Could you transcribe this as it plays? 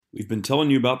We've been telling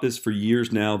you about this for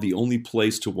years now. The only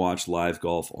place to watch live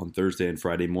golf on Thursday and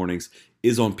Friday mornings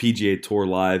is on PGA Tour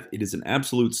Live. It is an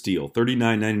absolute steal.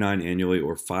 $39.99 annually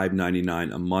or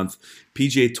 $5.99 a month.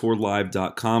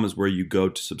 PGATourLive.com is where you go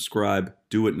to subscribe.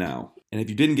 Do it now. And if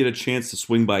you didn't get a chance to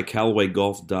swing by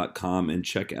CallawayGolf.com and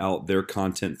check out their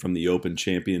content from the Open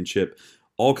Championship,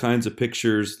 all kinds of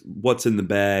pictures, what's in the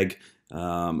bag,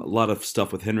 a lot of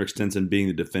stuff with Henrik Stenson being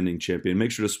the defending champion.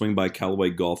 Make sure to swing by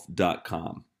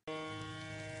CallawayGolf.com.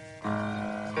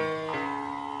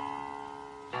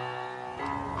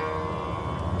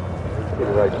 Be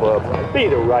the right club. Be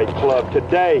the right club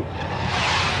today.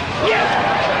 Yes!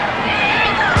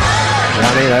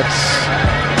 Johnny, that's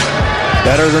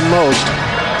better than most.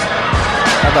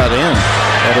 How about in?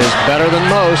 That is better than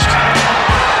most.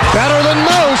 Better than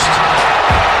most!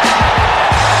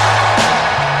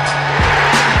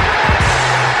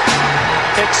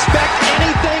 Expect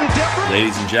anything different?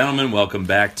 Ladies and gentlemen, welcome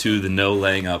back to the No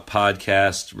Laying Up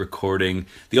podcast, recording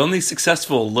the only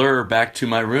successful lure back to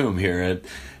my room here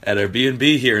at our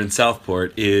B&B here in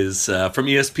Southport is from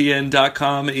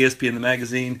ESPN.com, ESPN the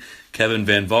magazine, Kevin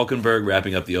Van Valkenburg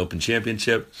wrapping up the Open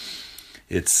Championship.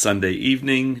 It's Sunday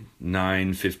evening,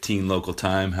 9:15 local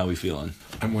time. How we feeling?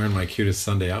 I'm wearing my cutest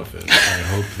Sunday outfit. I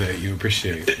hope that you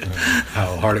appreciate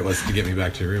how hard it was to get me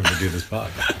back to your room to do this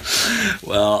pod.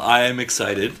 Well, I am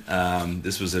excited.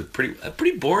 This was a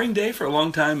pretty boring day for a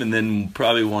long time, and then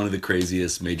probably one of the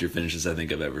craziest major finishes I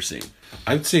think I've ever seen.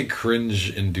 I'd say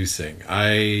cringe-inducing.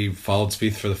 I followed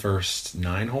Spieth for the first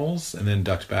 9 holes and then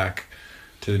ducked back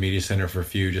to the media center for a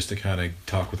few just to kind of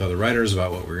talk with other writers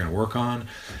about what we're going to work on.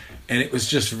 And it was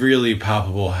just really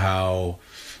palpable how,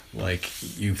 like,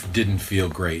 you didn't feel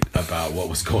great about what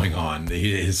was going on.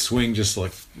 His swing just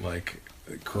looked like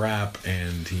crap,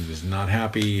 and he was not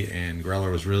happy, and Greller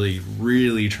was really,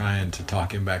 really trying to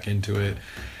talk him back into it.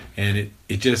 And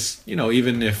it just, you know,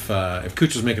 even if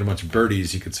Cooch was making a bunch of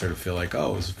birdies, you could sort of feel like,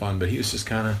 oh, it was fun, but he was just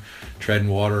kind of treading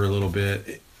water a little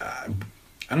bit. I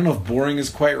don't know if boring is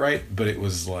quite right, but it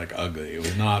was, like, ugly. It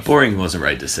was not boring. Wasn't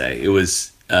right to say. It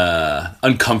was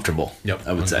uncomfortable. Yep,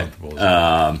 I would say.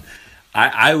 Well.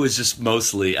 I was just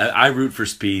mostly I root for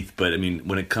Spieth, but I mean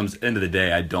when it comes end of the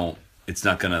day, I don't. It's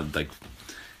not gonna like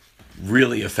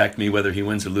really affect me whether he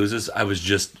wins or loses. I was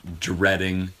just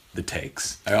dreading the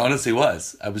takes. I honestly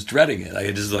was. I was dreading it.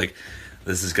 I just like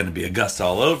this is gonna be Augusta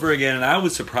all over again, and I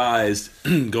was surprised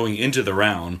going into the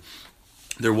round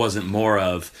there wasn't more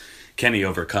of can he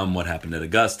overcome what happened at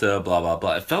Augusta, blah, blah,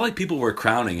 blah. It felt like people were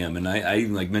crowning him. And I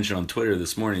even like mentioned on Twitter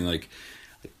this morning, like,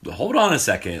 hold on a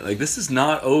second. Like, this is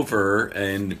not over.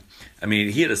 And, I mean,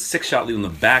 he had a 6-shot lead on the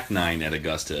back 9 at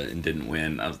Augusta and didn't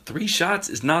win. 3 shots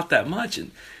is not that much. And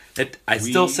I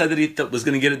still said that he was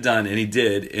going to get it done, and he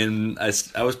did. And I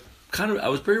was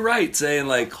pretty right saying,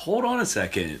 like, hold on a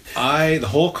second. The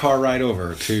whole car ride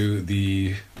over to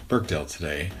the Birkdale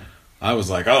today, I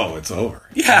was like, oh, it's over.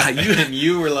 Yeah. And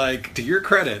you were like, to your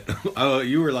credit,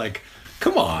 you were like,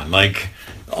 come on. Like,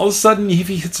 all of a sudden, if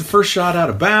he hits the first shot out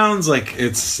of bounds, like,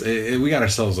 we got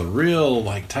ourselves a real,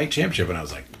 like, tight championship. And I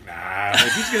was like, nah,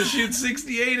 like, he's going to shoot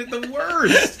 68 at the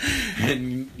worst.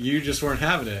 And you just weren't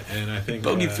having it. And I think...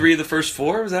 Bogey 3 of the first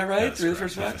 4, was that right? 3 of the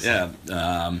first 5? Yes.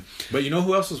 Yeah. But you know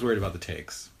who else was worried about the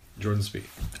takes? Jordan Spieth.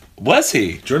 Was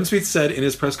he? Jordan Spieth said in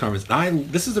his press conference,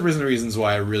 this is the reasons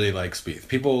why I really like Spieth.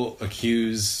 People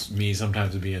accuse me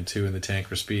sometimes of being too in the tank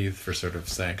for Spieth, for sort of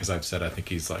saying, because I've said I think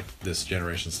he's like this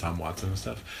generation's Tom Watson and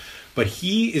stuff. But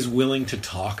he is willing to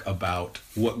talk about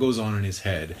what goes on in his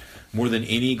head more than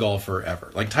any golfer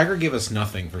ever. Like Tiger gave us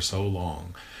nothing for so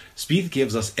long. Spieth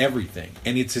gives us everything,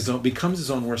 and it's becomes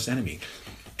his own worst enemy.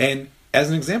 And as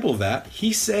an example of that,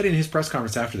 he said in his press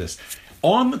conference after this,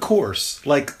 on the course,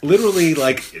 like literally,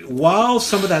 like while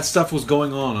some of that stuff was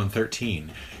going on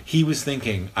 13, he was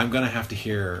thinking, I'm going to have to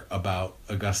hear about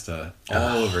Augusta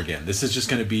all over again. This is just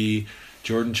going to be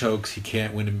Jordan chokes. He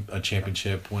can't win a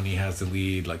championship when he has the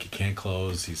lead. Like he can't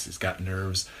close. He's got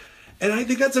nerves. And I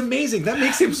think that's amazing. That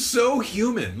makes him so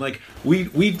human. Like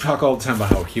we talk all the time about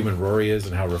how human Rory is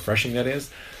and how refreshing that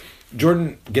is.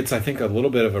 Jordan gets, I think, a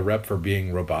little bit of a rep for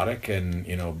being robotic and,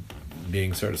 you know,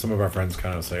 being sort of, some of our friends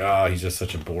kind of say, oh, he's just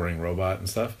such a boring robot and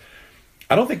stuff.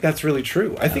 I don't think that's really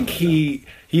true. I think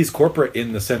he's corporate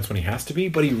in the sense when he has to be,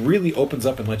 but he really opens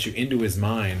up and lets you into his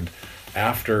mind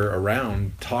after a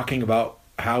round talking about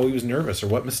how he was nervous or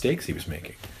what mistakes he was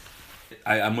making.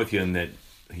 I'm with you in that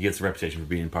he gets a reputation for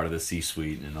being part of the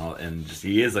C-suite and all, and just,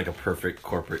 he is like a perfect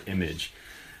corporate image.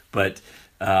 But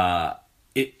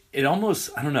it almost,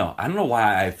 I don't know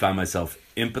why I find myself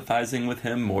empathizing with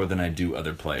him more than I do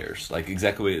other players. Like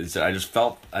exactly what you said. I just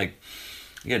felt like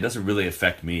Yeah, it doesn't really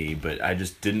affect me, but I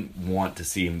just didn't want to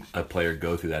see a player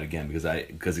go through that again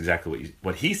because exactly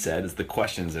what he said is the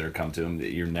questions that are come to him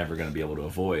that you're never going to be able to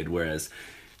avoid. Whereas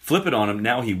flip it on him,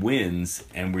 now he wins,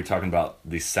 and we're talking about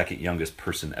the second youngest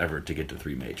person ever to get to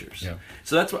 3 majors. Yeah.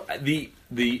 So that's what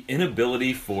the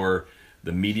inability for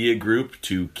the media group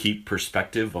to keep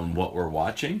perspective on what we're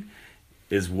watching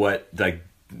is what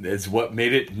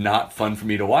made it not fun for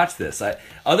me to watch this.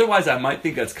 Otherwise, I might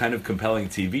think that's kind of compelling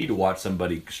TV to watch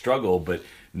somebody struggle, but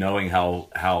knowing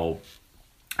how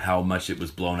much it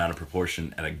was blown out of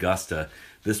proportion at Augusta,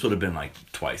 this would have been like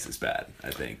twice as bad,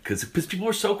 I think, because people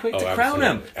were so quick to crown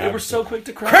him. They were so quick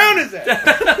to crown his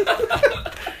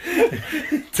ass.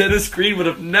 Dennis Green would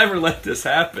have never let this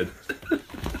happen.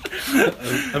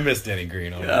 I miss Denny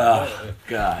Green. Oh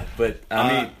God! But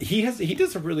I mean, he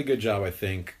does a really good job, I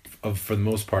think, for the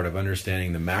most part, of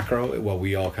understanding the macro, while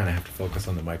we all kind of have to focus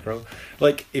on the micro.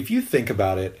 Like, if you think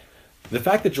about it, the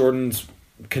fact that Jordan's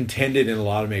contended in a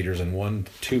lot of majors and won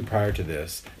 2 prior to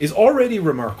this is already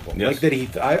remarkable. Yes. Like that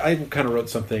I kind of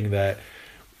wrote something that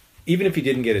even if he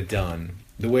didn't get it done,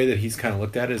 the way that he's kind of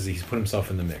looked at it is he's put himself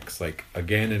in the mix, like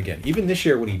again and again. Even this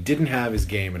year when he didn't have his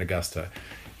game in Augusta,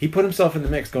 he put himself in the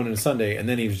mix going into Sunday, and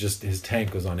then his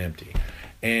tank was on empty.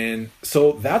 And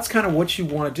so that's kind of what you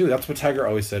want to do. That's what Tiger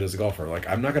always said as a golfer. Like,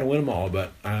 I'm not going to win them all,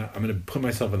 but I'm going to put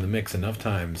myself in the mix enough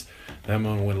times that I'm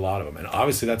going to win a lot of them. And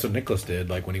obviously that's what Nicklaus did,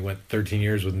 like when he went 13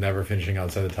 years with never finishing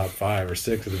outside the top 5 or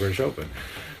 6 at the British Open.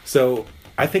 So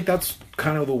I think that's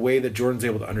kind of the way that Jordan's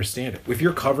able to understand it. If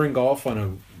you're covering golf on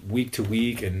a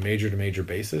week-to-week and major-to-major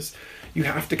basis, you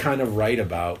have to kind of write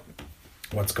about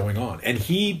what's going on. And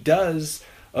he does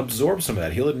absorb some of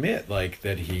that. He'll admit, like,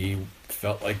 that he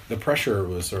felt like the pressure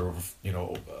was sort of,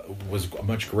 was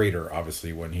much greater,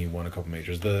 obviously, when he won a couple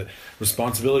majors. The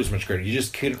responsibility is much greater. You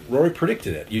just can't, Rory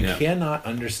predicted it. You cannot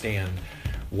understand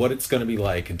what it's going to be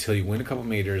like until you win a couple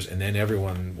majors, and then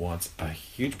everyone wants a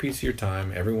huge piece of your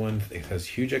time. Everyone has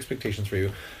huge expectations for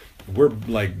you. We're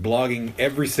like blogging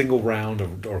every single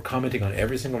round or commenting on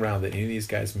every single round that any of these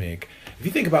guys make. If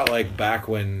you think about like back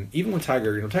when, even when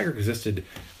Tiger existed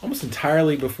almost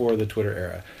entirely before the Twitter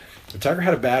era. If Tiger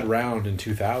had a bad round in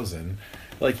 2000,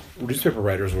 like newspaper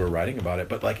writers were writing about it,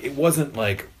 but like it wasn't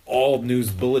like all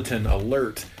news bulletin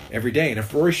alert every day. And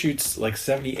if Rory shoots like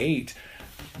 78,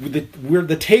 where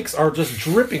the takes are just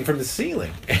dripping from the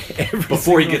ceiling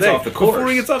before he gets off the course. Before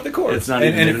he gets off the course. It's not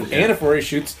if Rory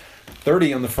shoots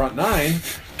 30 on the front 9,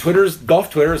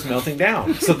 golf Twitter is melting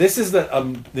down. So this is the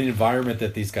environment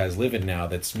that these guys live in now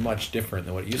that's much different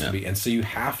than what it used to be. And so you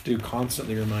have to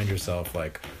constantly remind yourself,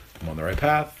 like, I'm on the right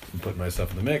path. I'm putting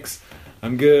myself in the mix.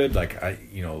 I'm good. Like,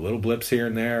 little blips here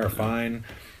and there are fine.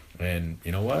 And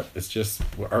you know what? It's just,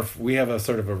 we have a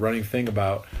sort of a running thing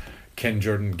about, can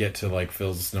Jordan get to like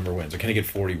Phil's number of wins, or can he get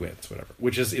 40 wins, whatever?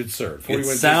 Which is absurd. 40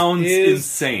 wins sounds is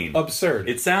insane. Absurd.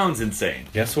 It sounds insane.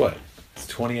 Guess what? It's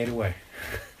 28 away.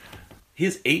 He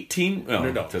has 18.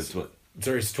 No.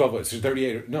 Sorry, it's 12 wins. So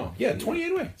 38. No, yeah,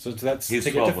 28 away. So that's to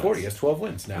get to 40. Wins. He has 12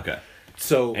 wins now. Okay.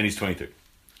 So and he's 23.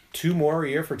 2 more a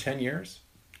year for 10 years.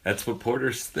 That's what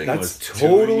Porter's thing was. That's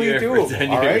totally doable.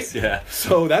 All right. Yeah.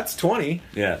 So that's 20.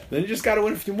 Yeah. Then you just got to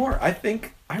win a few more.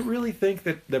 I really think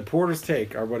that Porter's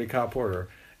take, our buddy Kyle Porter,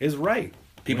 is right.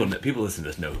 People listen to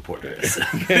this know who Porter is.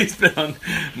 He's been on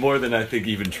more than I think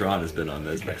even Tron has been on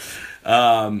this.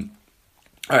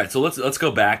 All right, so let's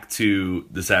go back to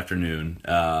this afternoon.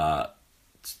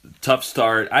 Tough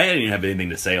start. I didn't even have anything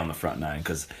to say on the front 9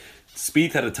 because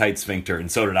Spieth had a tight sphincter,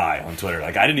 and so did I on Twitter.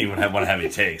 Like, I didn't even want to have any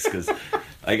takes because,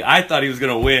 like, I thought he was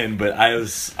going to win, but I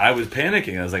was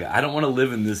panicking. I was like, I don't want to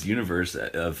live in this universe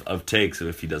of takes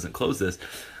if he doesn't close this.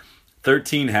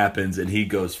 13 happens, and he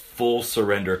goes full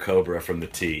surrender Cobra from the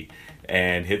tee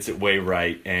and hits it way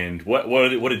right. And what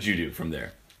did you do from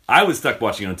there? I was stuck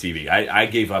watching on TV. I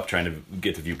gave up trying to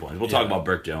get to viewpoints. We'll talk about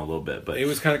Birkdale a little bit, but it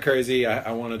was kind of crazy.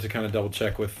 I wanted to kind of double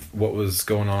check with what was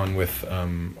going on with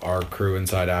our crew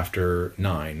inside after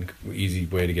 9. Easy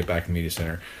way to get back to the media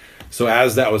center. So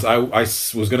as that was, I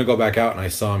was going to go back out, and I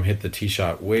saw him hit the tee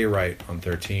shot way right on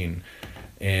 13,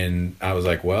 and I was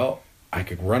like, well, I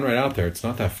could run right out there. It's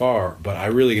not that far, but I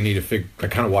really need to I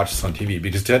kind of watch this on TV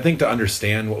because I think to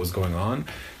understand what was going on,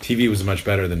 TV was much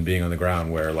better than being on the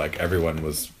ground where like everyone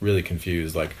was really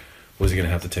confused. Like, was he going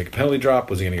to have to take a penalty drop?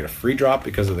 Was he going to get a free drop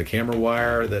because of the camera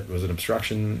wire that was an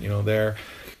obstruction, there?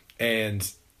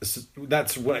 And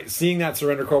that's what seeing that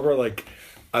surrender Cobra, like,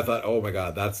 I thought, oh my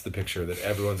God, that's the picture that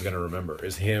everyone's going to remember,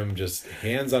 is him just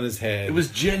hands on his head. It was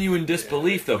genuine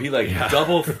disbelief, though. He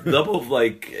double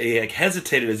he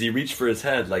hesitated as he reached for his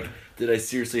head. Like, did I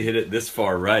seriously hit it this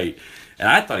far right? and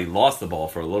I thought he lost the ball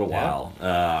for a little while.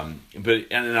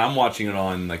 But I'm watching it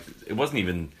on, like, it wasn't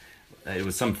even, it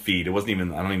was some feed. It wasn't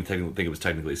even, I don't even think it was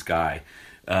technically Sky.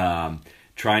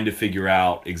 Trying to figure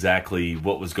out exactly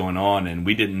what was going on, and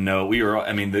we didn't know. We were,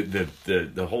 I mean,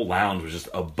 the whole lounge was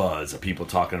just abuzz of people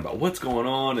talking about what's going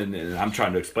on, and I'm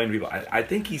trying to explain to people. I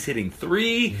think he's hitting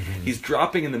 3. Mm-hmm. He's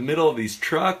dropping in the middle of these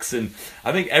trucks, and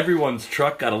I think everyone's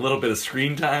truck got a little bit of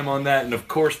screen time on that. And of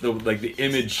course, the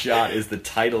image shot is the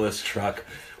Titleist truck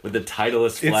with the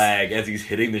Titleist flag as he's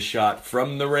hitting the shot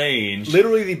from the range.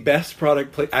 Literally the best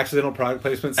accidental product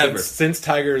placement since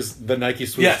Tiger's The Nike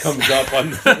Swoosh comes up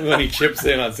on when he chips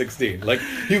in on 16. Like,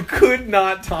 you could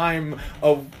not time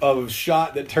a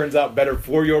shot that turns out better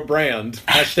for your brand,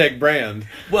 #brand.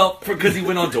 Well, because he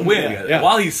went on to win.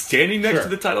 While he's standing next to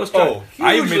the Titleist truck,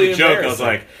 I made a joke. I was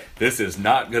like, this is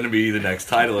not going to be the next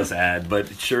Titleist ad, but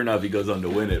sure enough, he goes on to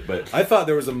win it. But I thought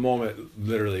there was a moment,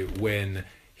 literally, when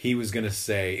he was going to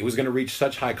say, it was going to reach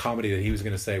such high comedy that he was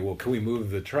going to say, well, can we move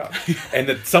the truck? And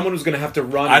that someone was going to have to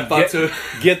run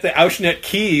get the Auschnet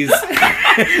keys.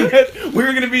 We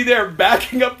were going to be there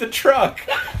backing up the truck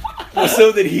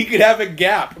so that he could have a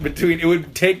gap between, it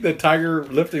would take the Tiger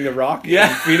lifting the rock in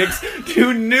Phoenix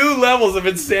to new levels of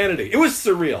insanity. It was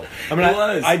surreal. I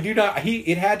mean,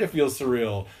 it had to feel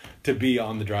surreal to be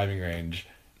on the driving range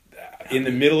in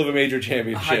the middle of a major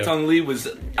championship. Haitong Lee was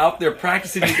out there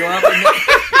practicing to go out there.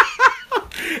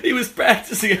 He was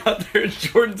practicing out there, and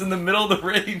Jordan's in the middle of the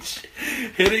range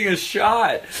hitting a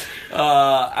shot.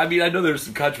 I mean, I know there's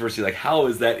some controversy, like, how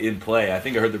is that in play? I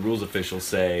think I heard the rules official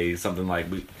say something like,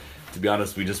 to be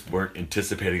honest, we just weren't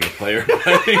anticipating a player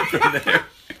playing from there.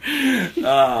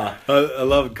 I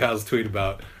love Kyle's tweet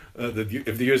about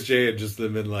if the USJ had just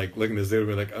been like, looking at this, they would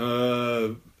have been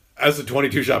like, that's a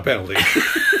 22-shot penalty.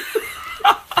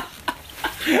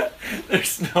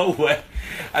 There's no way.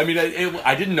 I mean,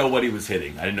 I didn't know what he was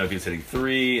hitting. I didn't know if he was hitting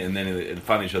 3, and then it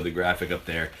finally showed the graphic up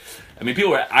there. I mean,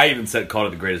 I even called it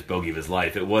the greatest bogey of his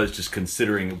life. It was just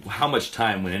considering how much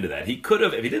time went into that. He could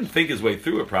have, if he didn't think his way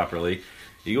through it properly,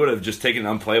 he would have just taken it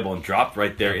unplayable and dropped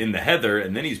right there in the heather,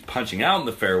 and then he's punching out in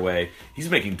the fairway. He's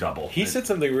making double. He said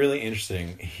something really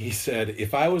interesting. He said,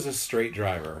 if I was a straight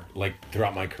driver, like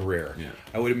throughout my career,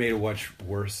 I would have made a much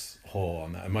worse hole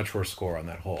on that, a much worse score on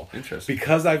that hole. Interesting.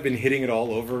 Because I've been hitting it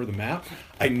all over the map,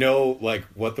 I know like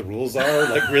what the rules are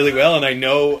like really well, and I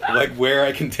know like where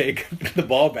I can take the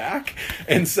ball back.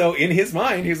 And so in his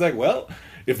mind, he's like, well,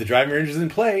 if the driving range is in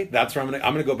play, that's where I'm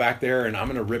gonna go back there and I'm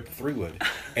gonna rip 3-wood.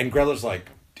 And Greller's like,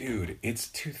 dude, it's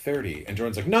 230. And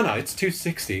Jordan's like, no, it's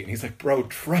 260. And he's like, bro,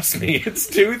 trust me, it's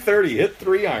 230. Hit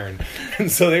 3-iron.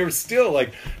 And so they were still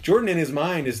like, Jordan in his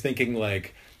mind is thinking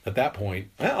like, at that point,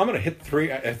 I'm going to hit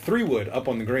 3-wood up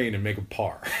on the green and make a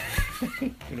par.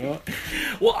 You know?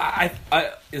 Well, I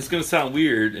it's going to sound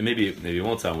weird, and maybe it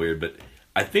won't sound weird, but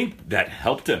I think that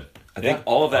helped him. I think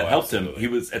all of that helped him. He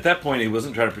was, at that point, he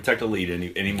wasn't trying to protect a lead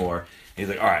anymore. He's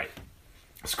like, all right,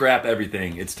 scrap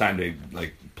everything. It's time to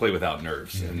like play without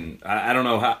nerves. Mm-hmm. And I don't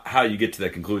know how you get to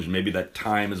that conclusion. Maybe that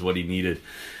time is what he needed.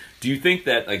 Do you think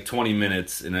that like 20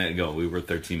 minutes, and we were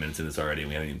 13 minutes in this already, and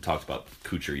we haven't even talked about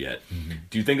Kuchar yet. Mm-hmm.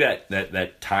 Do you think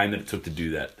that time that it took to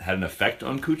do that had an effect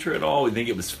on Kuchar at all? Do you think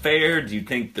it was fair? Do you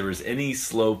think there was any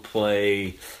slow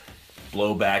play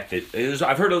blowback?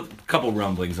 I've heard a couple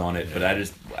rumblings on it, but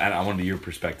I wanted your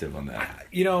perspective on that.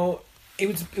 You know,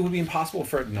 it would be impossible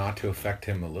for it not to affect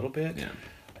him a little bit. Yeah.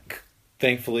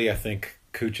 Thankfully, I think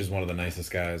Cooch is one of the nicest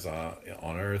guys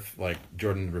on earth. Like,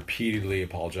 Jordan repeatedly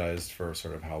apologized for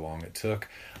sort of how long it took.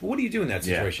 What do you do in that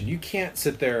situation? You can't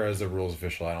sit there as a rules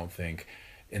official, I don't think,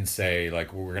 and say,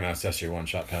 like, we're going to assess your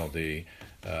 1-shot penalty.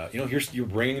 You're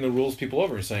bringing the rules people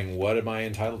over and saying, what am I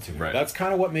entitled to? Right. That's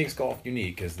kind of what makes golf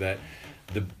unique, is that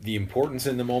the importance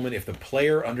in the moment, if the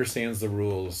player understands the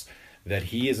rules, that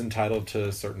he is entitled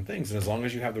to certain things. And as long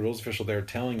as you have the rules official there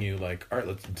telling you, like, all right,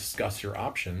 let's discuss your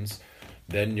options,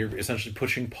 then you're essentially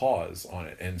pushing pause on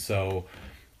it. And so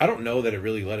I don't know that it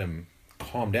really let him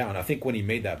calm down. I think when he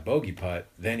made that bogey putt,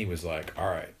 then he was like, all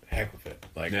right, heck with it.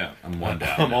 Like, I'm one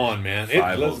down. I'm on, man.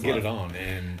 Let's get it on.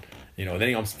 And, then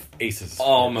he almost aces.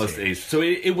 Almost ace.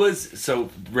 So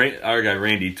our guy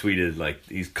Randy tweeted, like,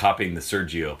 he's copying the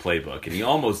Sergio playbook, and he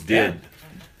almost did. Yeah.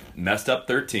 Messed up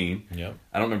 13. Yep.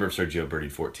 I don't remember if Sergio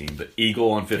birdied 14, but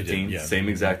eagle on 15, same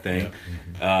exact thing. Yep.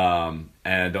 Mm-hmm.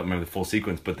 And I don't remember the full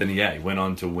sequence, but then he went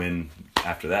on to win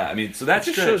after that. I mean, so that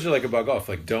just shows you like about golf.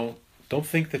 Like, don't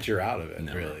think that you're out of it.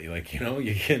 No. Really. Like,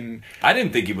 you can. I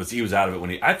didn't think he was out of it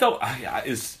when he. I felt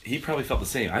he probably felt the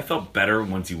same. I felt better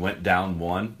once he went down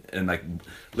 1, and like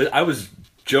I was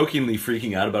jokingly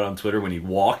freaking out about it on Twitter when he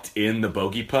walked in the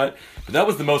bogey putt. But that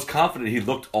was the most confident he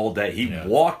looked all day. He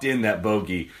walked in that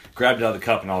bogey, grabbed it out of the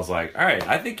cup, and I was like, all right,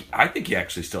 I think he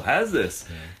actually still has this.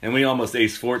 Yeah. And when he almost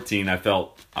aced 14, I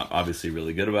felt obviously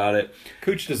really good about it.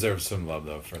 Cooch deserves some love,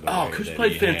 though, for the way Cooch that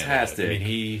played he fantastic. I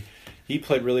mean, he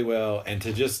played really well, and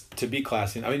to be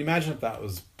classy. I mean, imagine if that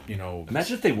was,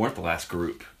 Imagine if they weren't the last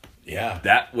group. Yeah.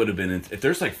 That would have been... If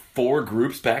there's like 4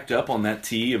 groups backed up on that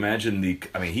tee, imagine he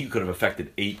could have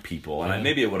affected 8 people. And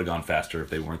maybe it would have gone faster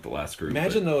if they weren't the last group.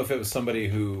 Imagine, though, if it was somebody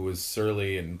who was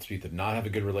surly and Spieth did not have a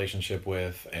good relationship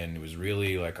with and was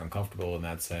really, like, uncomfortable in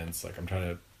that sense. Like, I'm trying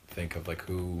to think of, like,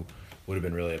 who would have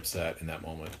been really upset in that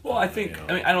moment. Well, I think...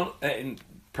 I don't... And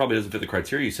probably doesn't fit the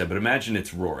criteria you said, but imagine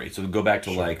it's Rory. So go back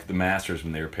to, like, the Masters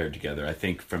when they were paired together. I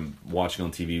think from watching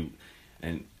on TV...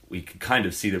 and we could kind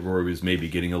of see that Rory was maybe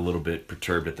getting a little bit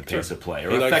perturbed at the pace of play, or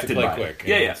he affected likes to by play quick.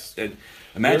 Yeah. And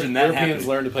imagine that Europeans happened.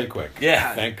 learn to play quick.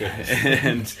 Yeah, thank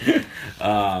goodness.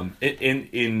 And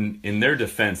in their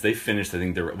defense, they finished. I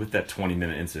think they were, with that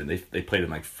 20-minute incident. They played in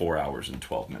like 4 hours and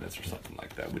 12 minutes or something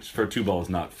like that, which for a 2-ball is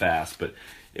not fast, but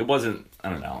it wasn't. I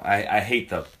don't know. I hate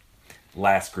the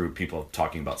last group people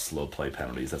talking about slow play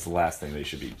penalties. That's the last thing they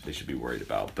should be worried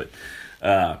about. But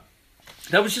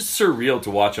that was just surreal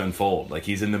to watch unfold. Like,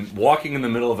 he's walking in the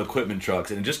middle of equipment trucks,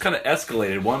 and it just kind of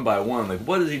escalated one by one. Like,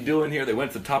 what is he doing here? They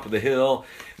went to the top of the hill,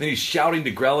 and then he's shouting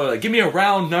to Greller, like, give me a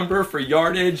round number for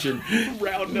yardage, and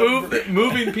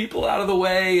moving people out of the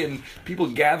way, and people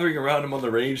gathering around him on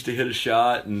the range to hit a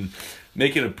shot, and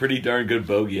making a pretty darn good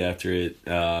bogey after it.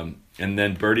 And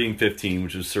then birdieing 15,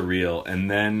 which was surreal. And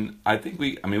then I think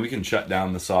we can shut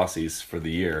down the Saucies for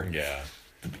the year. Yeah.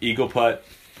 The eagle putt.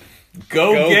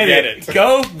 Go get it.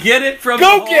 Go get it from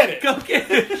Go get it. Go get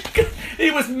it.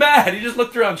 He was mad. He just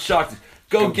looked around shocked.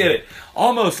 Go get it.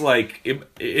 Almost like,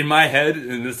 in my head,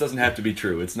 and this doesn't have to be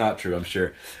true. It's not true, I'm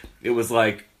sure. It was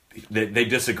like they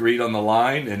disagreed on the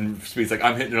line, and Spieth's like,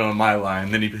 I'm hitting it on my line.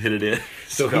 And then he hit it in.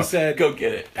 So he said go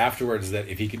get it. Afterwards that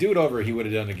if he could do it over, he would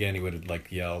have done it again. He would have like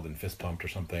yelled and fist pumped or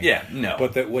something. Yeah, no.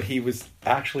 But that what he was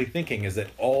actually thinking is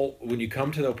that when you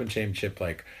come to the Open Championship,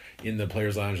 like in the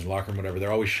players' lounge and locker room, whatever,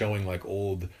 they're always showing like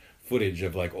old footage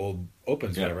of like old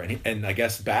Opens, whatever. And I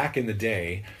guess back in the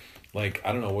day, like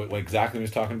I don't know what exactly he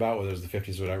was talking about, whether it was the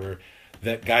 50s or whatever,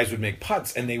 that guys would make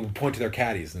putts and they would point to their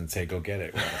caddies and say, go get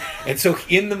it. And so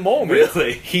in the moment,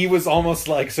 he was almost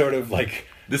like sort of like,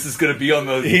 this is going to be on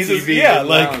the TV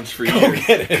lounge for go years.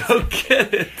 Get it. Go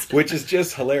get it. Which is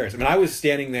just hilarious. I mean, I was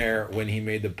standing there when he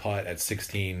made the putt at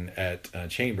 16 at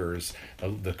Chambers,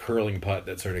 the curling putt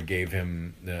that sort of gave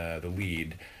him the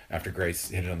lead after Grace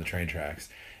hit it on the train tracks.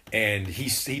 And he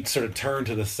sort of turned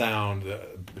to the sound,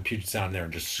 the Puget Sound there,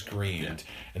 and just screamed.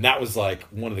 Yeah. And that was like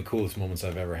one of the coolest moments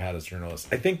I've ever had as a journalist.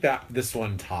 I think that this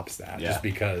one tops that, just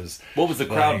because. What was the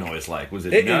crowd noise like? Was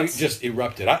it nuts? It just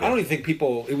erupted. I don't even think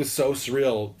it was so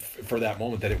surreal for that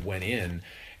moment that it went in,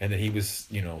 and that he was,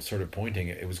 sort of pointing.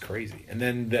 It was crazy. And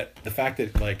then the fact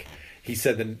that, like, he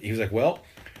said that he was like, well,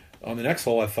 on the next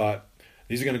hole, I thought,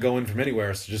 these are going to go in from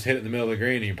anywhere, so just hit it in the middle of the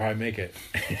green and you probably make it.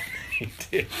 He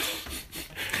did.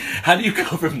 How do you go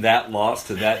from that loss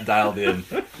to that dialed in,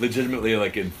 legitimately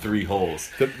like in 3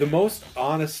 holes? The most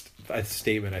honest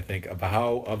statement, I think, about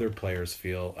how other players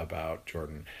feel about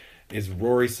Jordan is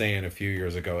Rory saying a few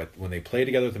years ago when they played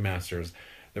together at the Masters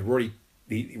that Rory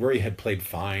had played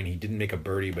fine. He didn't make a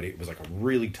birdie, but it was like a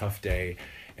really tough day.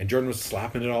 And Jordan was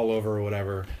slapping it all over or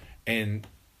whatever. And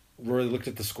Rory looked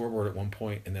at the scoreboard at one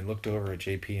point and then looked over at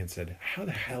JP and said, how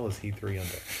the hell is he 3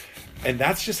 under? And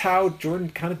that's just how Jordan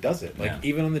kind of does it. Like,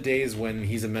 even on the days when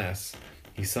he's a mess,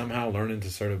 he's somehow learning to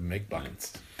sort of make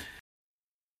buckets.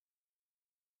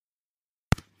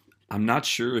 I'm not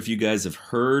sure if you guys have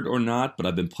heard or not, but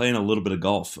I've been playing a little bit of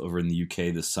golf over in the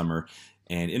UK this summer.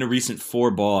 And in a recent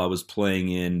 4-ball I was playing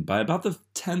in, by about the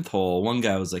 10th hole, one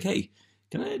guy was like, hey,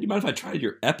 do you mind if I tried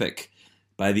your Epic?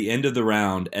 By the end of the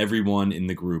round, everyone in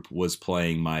the group was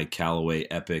playing my Callaway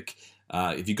Epic.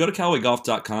 If you go to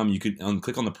CallawayGolf.com, you can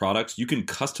click on the products. You can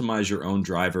customize your own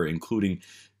driver, including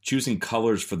choosing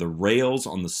colors for the rails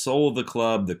on the sole of the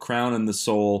club, the crown and the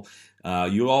sole.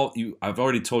 I've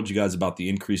already told you guys about the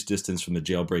increased distance from the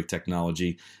jailbreak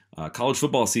technology. College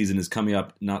football season is coming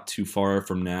up not too far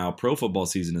from now. Pro football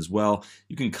season as well.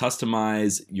 You can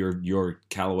customize your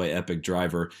Callaway Epic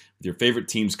driver with your favorite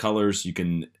team's colors. You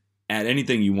can add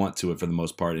anything you want to it for the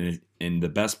most part. And the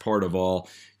best part of all,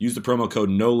 use the promo code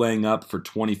NOLAYINGUP for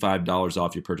 $25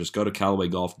 off your purchase. Go to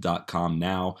CallawayGolf.com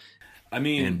now. I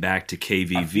mean, and back to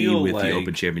KVV feel with like the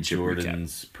Open Championship recap.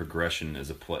 Jordan's progression as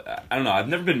a play. I don't know. I've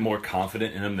never been more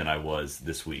confident in him than I was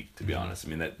this week, to be honest. I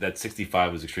mean, that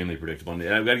 65 was extremely predictable. And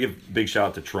I've got to give a big shout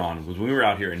out to Tron. Because when we were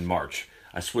out here in March,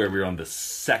 I swear we were on the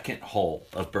second hole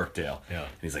of Birkdale. Yeah.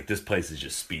 And he's like, this place is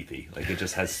just Spiethy. Like, it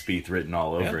just has Spieth written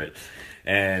all over it.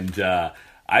 And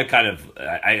I think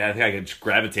I just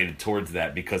gravitated towards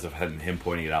that because of him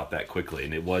pointing it out that quickly.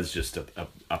 And it was just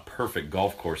a perfect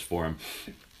golf course for him.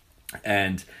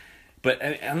 But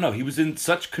I don't know, he was in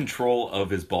such control of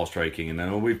his ball striking, and I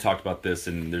know we've talked about this,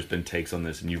 and there's been takes on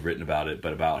this, and you've written about it,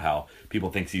 but about how people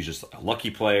think he's just a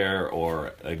lucky player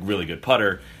or a really good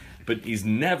putter, but he's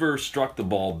never struck the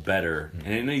ball better,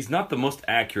 and he's not the most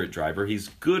accurate driver. He's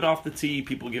good off the tee.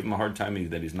 People give him a hard time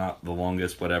that he's not the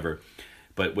longest, whatever.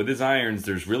 But with his irons,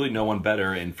 there's really no one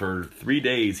better, and for 3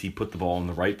 days, he put the ball in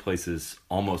the right places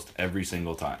almost every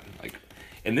single time.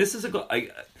 And this is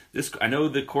I know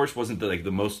the course wasn't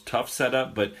the most tough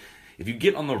setup, but if you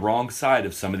get on the wrong side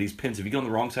of some of these pins, if you get on the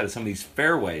wrong side of some of these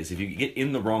fairways, if you get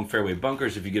in the wrong fairway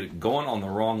bunkers, if you get going on the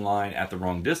wrong line at the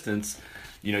wrong distance,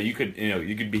 you could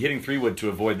be hitting 3-wood to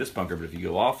avoid this bunker, but if you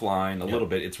go offline a little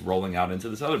bit, it's rolling out into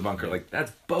this other bunker. Like,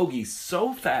 that's bogey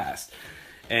so fast.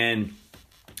 And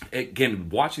again,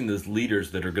 watching those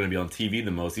leaders that are going to be on TV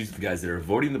the most, these are the guys that are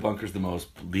avoiding the bunkers the most,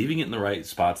 leaving it in the right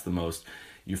spots the most.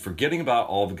 You're forgetting about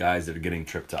all the guys that are getting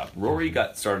tripped up. Rory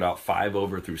got started out 5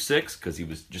 over through 6 because he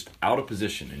was just out of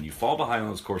position. And you fall behind on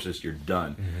those courses, you're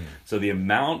done. So the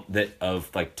amount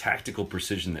of tactical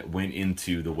precision that went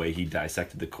into the way he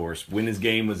dissected the course when his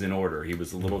game was in order. He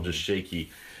was a little just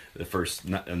shaky the first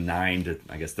 9 to,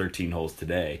 I guess, 13 holes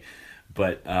today.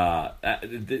 But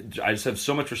I just have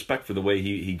so much respect for the way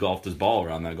he golfed his ball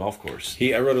around that golf course.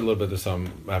 I wrote a little bit of this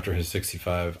after his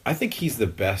 65. I think he's the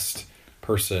best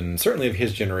person, certainly of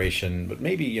his generation, but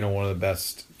maybe one of the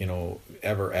best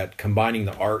ever at combining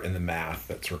the art and the math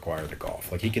that's required to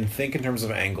golf. Like, he can think in terms of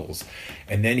angles,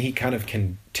 and then he kind of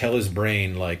can tell his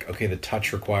brain, like, okay, the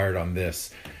touch required on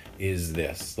this is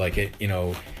this. Like,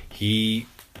 he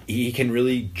can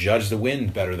really judge the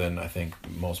wind better than I think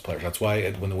most players. That's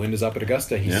why when the wind is up at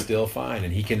Augusta, he's still fine,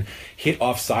 and he can hit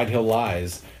off side hill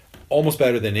lies almost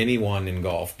better than anyone in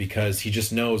golf, because he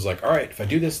just knows, like, all right, if I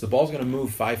do this, the ball's going to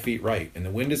move 5 feet right, and the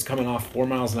wind is coming off 4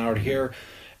 miles an hour to here,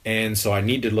 and so I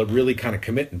need to really kind of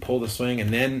commit and pull the swing, and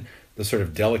then the sort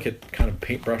of delicate kind of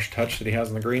paintbrush touch that he has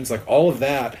on the greens, like, all of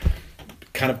that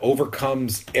kind of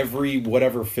overcomes every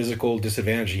whatever physical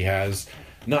disadvantage he has.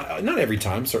 Not every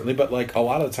time, certainly, but like a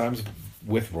lot of the times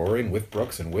with Rory and with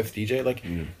Brooks and with DJ, like,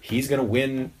 he's going to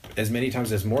win as many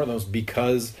times as more of those,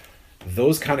 because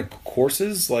those kind of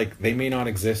courses, like, they may not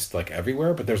exist like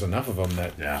everywhere, but there's enough of them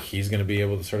that he's going to be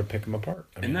able to sort of pick them apart.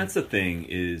 And that's the thing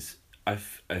is, I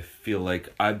feel like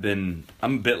I'm a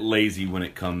bit lazy when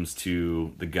it comes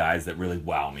to the guys that really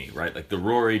wow me, right? Like the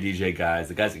Rory, DJ guys,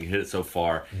 the guys that can hit it so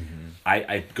far.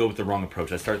 I go with the wrong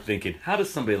approach. I start thinking, how does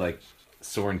somebody like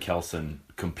Soren Kelson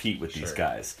compete with these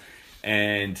guys?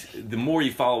 And the more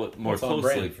you follow it more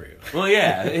closely, for you. Well,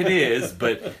 yeah, it is.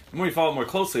 But the more you follow it more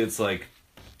closely, it's like,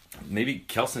 maybe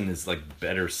Kelson is like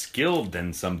better skilled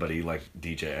than somebody like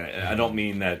DJ. I don't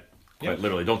mean that quite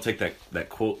literally. Don't take that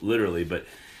quote literally, but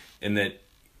in that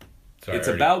it's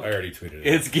I about. I already tweeted it.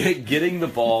 It's getting the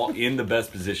ball in the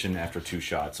best position after 2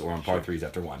 shots, or on par 3s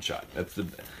after 1 shot.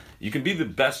 You can be the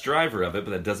best driver of it,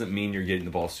 but that doesn't mean you're getting the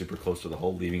ball super close to the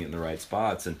hole, leaving it in the right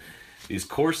spots. And these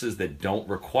courses that don't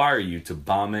require you to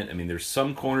bomb it. I mean, there's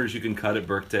some corners you can cut at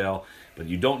Birkdale, but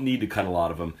you don't need to cut a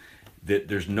lot of them.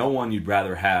 There's no one you'd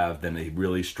rather have than a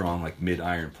really strong, like,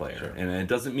 mid-iron player. And it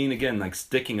doesn't mean, again, like,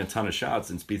 sticking a ton of shots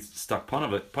and stuck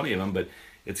plenty of them, but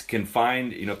it's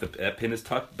confined. If that pin is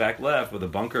tucked back left with a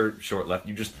bunker short left,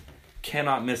 you just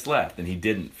cannot miss left, and he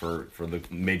didn't for the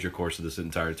major course of this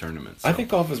entire tournament. So. I think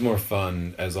golf is more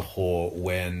fun as a whole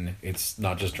when it's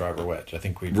not just driver wedge. I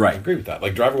think we agree with that.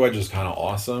 Like, driver wedge is kind of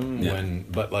awesome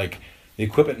but like the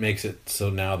equipment makes it so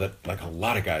now that like a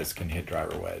lot of guys can hit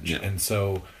driver wedge, and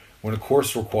so when a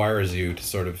course requires you to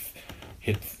sort of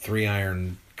hit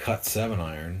 3-iron, cut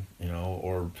 7-iron,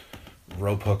 or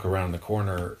rope hook around the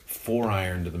corner,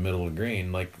 4-iron to the middle of the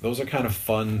green, like, those are kind of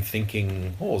fun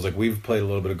thinking holes. Like, we've played a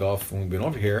little bit of golf when we've been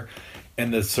over here,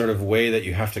 and the sort of way that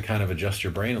you have to kind of adjust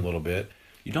your brain a little bit.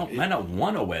 You might not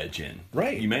want a wedge in.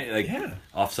 Right. You may,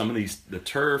 off some of the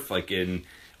turf, like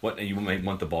you might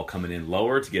want the ball coming in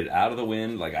lower to get it out of the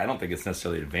wind. Like, I don't think it's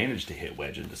necessarily an advantage to hit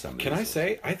wedge into some of these. Can I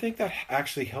say, I think that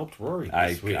actually helped Rory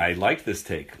this week. I like this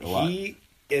take a lot.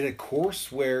 In a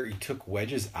course where he took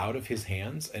wedges out of his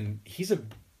hands, and he's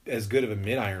as good of a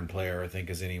mid-iron player, I think,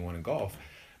 as anyone in golf,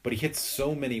 but he hits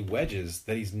so many wedges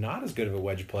that he's not as good of a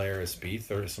wedge player as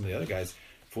Spieth or some of the other guys.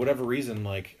 For whatever reason,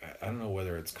 like, I don't know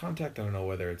whether it's contact, I don't know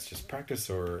whether it's just practice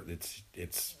or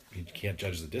it's you can't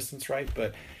judge the distance right,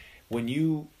 but when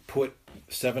you put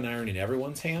 7-iron in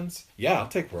everyone's hands, yeah, I'll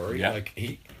take Rory. Yeah. Like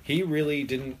he really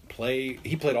didn't play.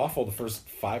 He played awful the first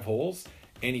 5 holes,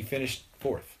 and he finished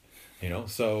 4th. You know,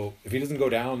 so if he doesn't go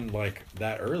down like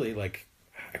that early, like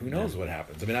who knows what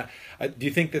happens? I mean, I do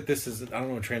you think that this is? I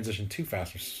don't want to transition too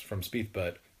fast from Spieth,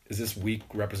 but does this week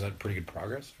represent pretty good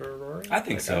progress for Rory? I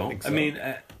think so. I mean,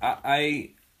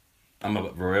 I'm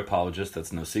a Rory apologist.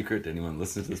 That's no secret to anyone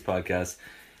listening to this podcast.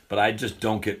 But I just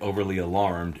don't get overly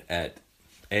alarmed at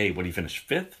what he finished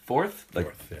 5th, 4th, like.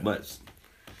 Fourth, yeah. But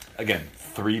again,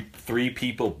 three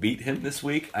people beat him this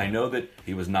week. I know that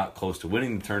he was not close to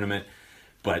winning the tournament,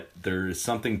 but there is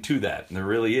something to that, and there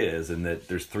really is, and that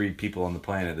there's 3 people on the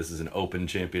planet. This is an open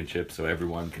championship, so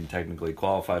everyone can technically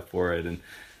qualify for it, and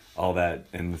all that,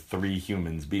 and 3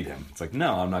 humans beat him. It's like,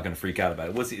 no, I'm not going to freak out about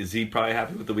it. Is he probably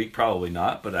happy with the week? Probably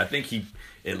not, but I think he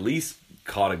at least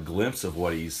caught a glimpse of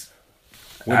what he's...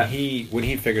 When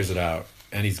he figures it out,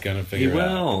 and he's going to figure it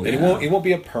out. Yeah. And it won't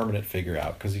be a permanent figure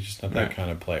out, because he's just not that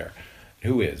kind of player.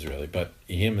 Who is, really, but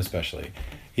him especially.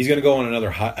 He's going to go on another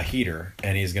a heater,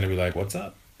 and he's going to be like, what's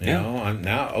up? You know, I'm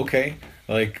now, okay.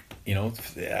 Like, you know,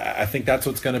 I think that's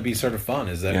what's going to be sort of fun,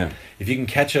 is that if you can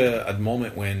catch a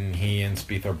moment when he and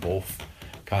Spieth are both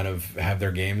kind of have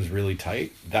their games really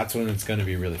tight, that's when it's going to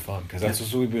be really fun, because that's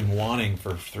what we've been wanting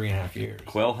for 3.5 years.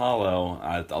 Quail Hollow,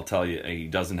 I'll tell you, he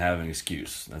doesn't have an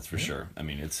excuse. That's for sure. I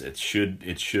mean, it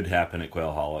should happen at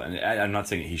Quail Hollow, and I'm not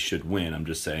saying he should win. I'm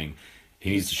just saying he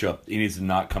needs to show up. He needs to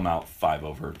not come out 5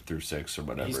 over through 6 or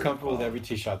whatever. He's comfortable with every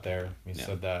tee shot there. He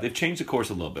said that. They've changed the course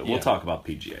a little bit. We'll talk about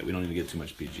PGA. We don't need to get too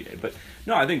much PGA, but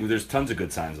no, I think there's tons of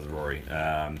good signs with Rory.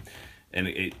 And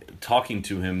talking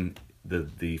to him,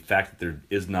 the fact that there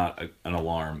is not an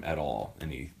alarm at all,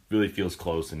 and he really feels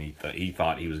close, and he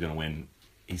thought he was going to win.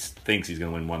 He thinks he's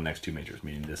going to win one of the next 2 majors,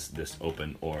 meaning this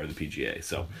Open or the PGA.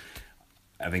 So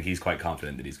I think he's quite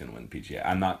confident that he's going to win the PGA.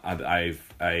 I'm not. I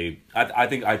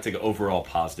think I take an overall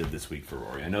positive this week for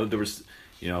Rory. I know there was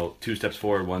 2 steps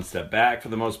forward, 1 step back for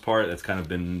the most part. That's kind of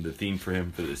been the theme for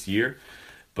him for this year,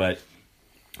 but.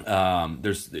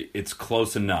 It's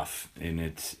close enough, and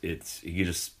he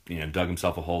just dug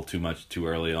himself a hole too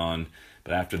early on.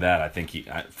 But after that, I think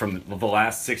from the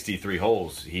last 63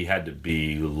 holes, he had to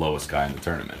be the lowest guy in the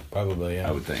tournament. Probably, yeah.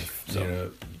 I would think.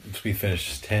 So we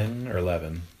finished 10 or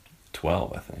 11.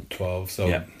 12, I think. 12.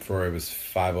 So for it was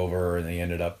 5 over, and he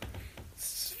ended up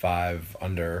 5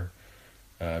 under.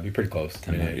 Be pretty close.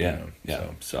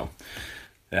 So.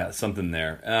 Yeah, something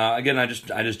there. Again, I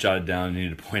just jotted down and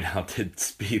needed to point out that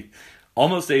Spieth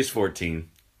almost ace 14,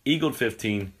 eagled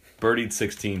 15, birdied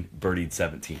 16, birdied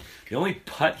 17. The only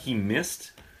putt he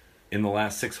missed in the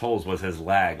last 6 holes was his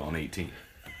lag on 18.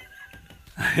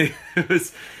 It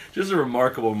was just a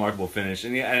remarkable finish.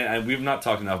 And we've not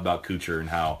talked enough about Kuchar and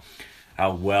how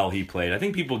well he played. I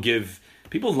think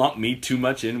people lump me too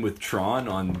much in with Tron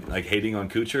on like hating on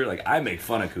Kuchar. Like, I make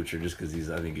fun of Kuchar just because he's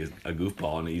a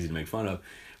goofball and easy to make fun of.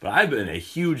 But I've been a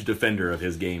huge defender of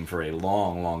his game for a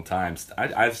long time.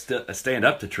 I stand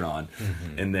up to Tron,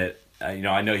 in that I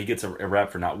know he gets a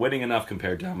rep for not winning enough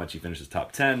compared to how much he finishes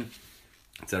top 10,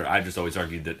 etc. I've just always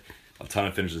argued that a ton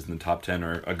of finishes in the top 10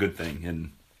 are a good thing,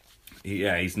 and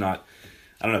he's not.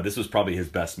 I don't know. This was probably his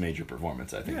best major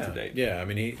performance, I think, to date. Yeah, I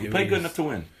mean, he played good enough to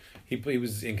win. He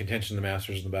was in contention in the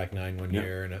Masters in the back 9 one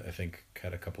year, and I think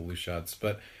had a couple loose shots.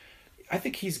 But I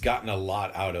think he's gotten a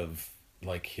lot out of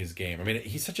like his game. I mean,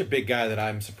 he's such a big guy that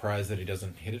I'm surprised that he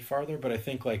doesn't hit it farther. But I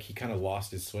think like he kind of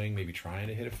lost his swing, maybe trying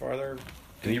to hit it farther.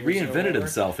 And he reinvented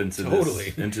himself into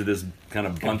this kind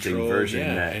of bunting version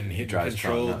and he drives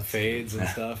controlled fades and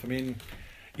stuff. I mean,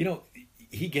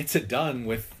 he gets it done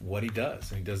with what he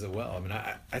does, and he does it well. I mean,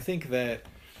 I think that.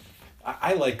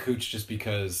 I like Cooch just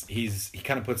because he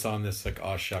kind of puts on this like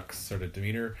aw shucks sort of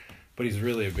demeanor, but he's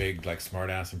really a big like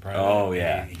smart ass and private. Oh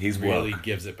yeah, he's really woke.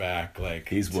 Gives it back. Like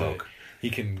he's woke.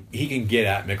 He can get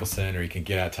at Mickelson, or he can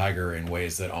get at Tiger in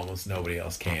ways that almost nobody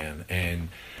else can. And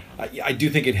I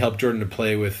do think it helped Jordan to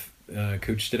play with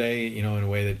Cooch today. In a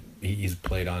way that he's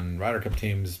played on Ryder Cup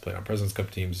teams, played on Presidents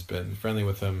Cup teams, been friendly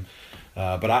with him.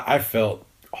 But I felt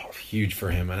huge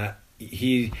for him, and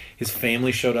his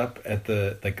family showed up at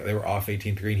they were off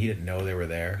 18th green. He didn't know they were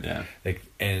there. Yeah.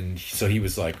 And so he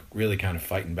was like really kind of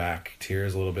fighting back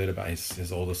tears a little bit about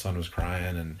his oldest son was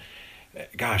crying. And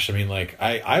gosh, I mean, like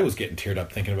I was getting teared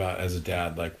up thinking about as a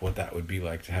dad, like what that would be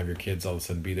like to have your kids all of a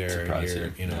sudden be there. Surprise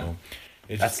and Yeah.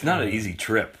 That's not an easy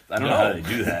trip. I don't know how to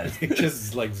do that. It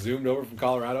just like zoomed over from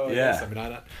Colorado. I guess. I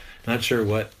mean, Not sure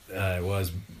what it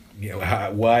was.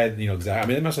 Why? Exactly. I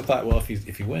mean, they must have thought, well,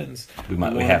 if he wins, we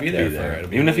want have to be there for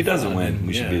it. Even if he doesn't win,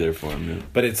 we should be there for him. Yeah.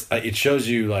 But it shows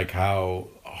you like how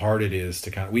hard it is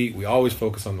to kind of. We always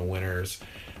focus on the winners.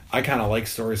 I kind of like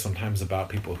stories sometimes about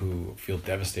people who feel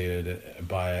devastated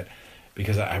by it,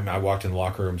 because I walked in the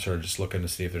locker room sort of just looking to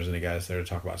see if there's any guys there to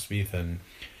talk about Spieth, and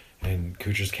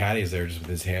Kuchar's caddy is there just with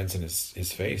his hands in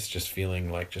his face, just feeling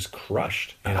like just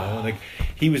crushed, like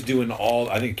he was doing all.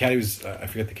 I think caddy was I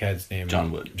forget the caddy's name.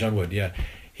 John Wood, yeah.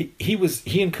 He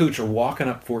and Kuch are walking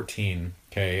up 14,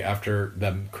 okay, after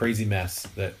the crazy mess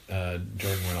that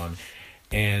Jordan went on,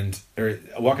 or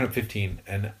walking up 15,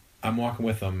 and I'm walking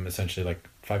with them essentially like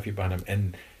 5 feet behind him,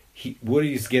 and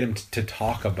Woody's get him to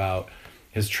talk about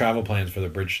his travel plans for the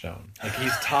Bridgestone. Like,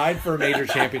 he's tied for a major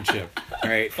championship,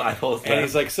 right? 5 holes and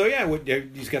he's like, so yeah,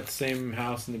 he's got the same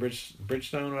house in the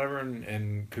Bridgestone, whatever.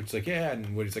 And Coach's like, yeah.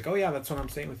 And Woody's like, oh yeah, that's what I'm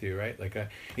staying with you, right? Like,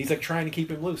 he's like trying to keep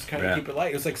him loose, kind of keep it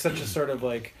light. It was like such a sort of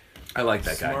like. I like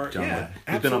that smart, guy, John Wood. He's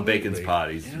absolutely. been on Bacon's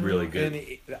pod. He's really good.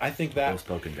 And I think that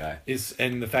well-spoken guy is,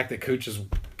 and the fact that Coach is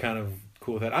kind of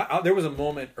cool with that. There was a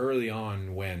moment early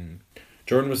on when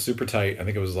Jordan was super tight. I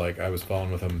think it was like I was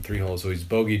following with him 3 holes, so he's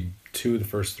bogeyed 2 of the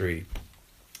first 3.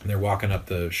 And they're walking up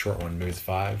the short one, maybe it's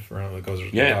 5 around that goes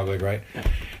the dog leg, right? Yeah.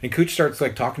 And Cooch starts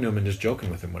like talking to him and just joking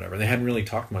with him, whatever. And they hadn't really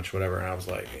talked much, whatever. And I was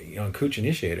like, and Cooch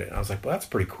initiated it. And I was like, well, that's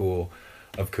pretty cool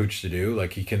of Cooch to do.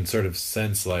 Like, he can sort of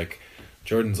sense like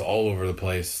Jordan's all over the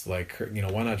place. Like,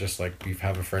 why not just like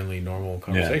have a friendly, normal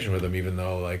conversation with him, even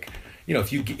though like,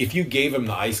 if you gave him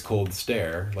the ice cold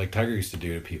stare like Tiger used to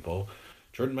do to people,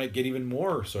 Jordan might get even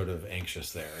more sort of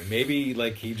anxious there. And maybe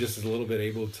like he just is a little bit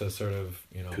able to sort of,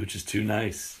 Cooch is too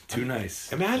nice.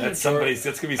 Imagine that's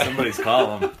gonna be somebody's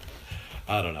column.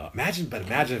 I don't know. Imagine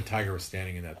if Tiger was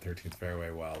standing in that 13th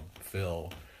fairway while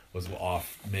Phil was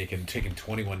off taking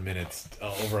 21 minutes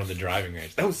over on the driving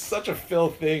range. That was such a Phil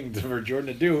thing for Jordan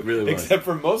to do. It really was. Except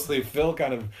for mostly Phil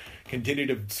kind of continued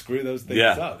to screw those things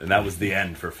up. And that was the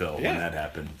end for Phil when that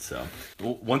happened. So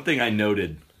one thing I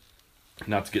noted,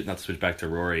 not to switch back to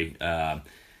Rory, I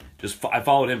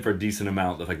followed him for a decent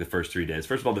amount of like the first 3 days.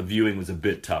 First of all, the viewing was a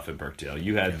bit tough in Birkdale.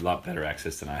 You had a lot better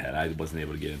access than I had. I wasn't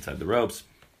able to get inside the ropes.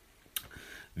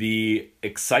 The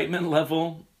excitement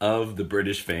level of the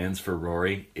British fans for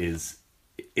Rory it's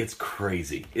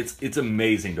crazy. It's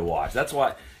amazing to watch. That's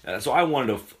why I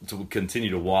wanted to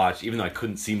continue to watch, even though I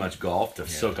couldn't see much golf, to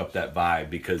soak up that vibe,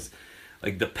 because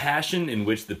like the passion in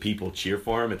which the people cheer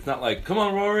for him, it's not like, come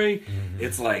on, Rory. Mm-hmm.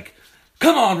 It's like,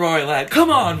 come on, Rory, lad. Come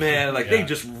on, man. Like, they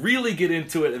just really get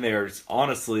into it, and they're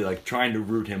honestly, like, trying to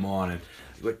root him on. And,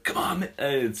 like, come on, man.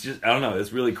 It's just, I don't know.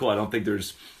 It's really cool. I don't think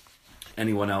there's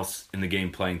anyone else in the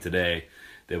game playing today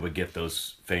that would get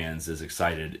those fans as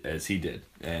excited as he did.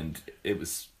 And it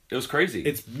was crazy.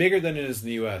 It's bigger than it is in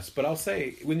the U.S. But I'll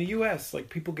say, in the U.S., like,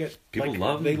 people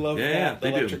love they that they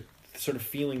electric do. Sort of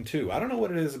feeling, too. I don't know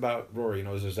what it is about Rory.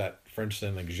 There's that French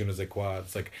thing, like je ne sais quoi.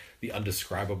 It's like the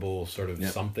undescribable sort of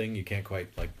something. You can't quite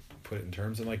like put it in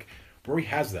terms. And like Rory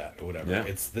has that or whatever. Yeah.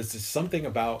 This is something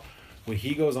about when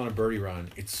he goes on a birdie run,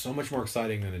 it's so much more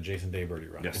exciting than a Jason Day birdie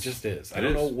run. Yes. It just is. I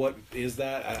don't know what is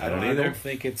that. I don't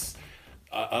think it's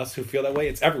us who feel that way.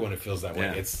 It's everyone who feels that way.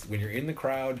 It's when you're in the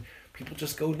crowd, people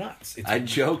just go nuts. I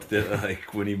joked that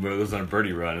like when he goes on a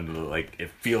birdie run and like it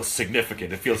feels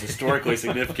significant. It feels historically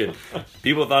significant.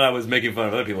 People thought I was making fun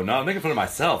of other people. No, I'm making fun of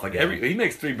myself. Like he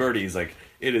makes 3 birdies. Like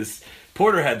it is.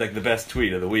 Porter had like the best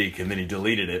tweet of the week, and then he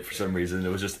deleted it for some reason. It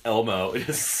was just Elmo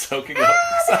just soaking up.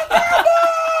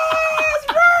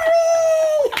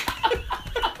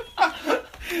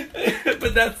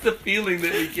 But that's the feeling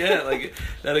that we get, like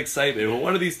that excitement. Well,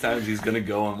 one of these times he's going to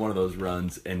go on one of those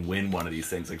runs and win one of these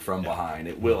things, like from behind.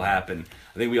 It will happen.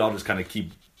 I think we all just kind of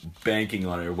keep banking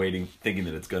on it or waiting, thinking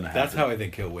that it's going to happen. That's how I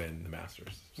think he'll win the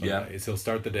Masters. He'll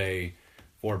start the day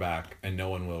 4 back, and no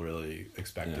one will really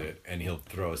expect it, and he'll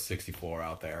throw a 64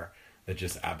 out there that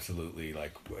just absolutely,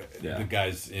 like, the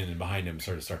guys in and behind him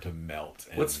sort of start to melt.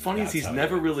 What's funny is he's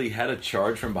never really had a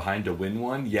charge from behind to win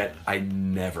one, yet I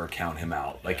never count him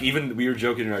out. Like, even we were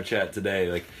joking in our chat today,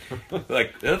 like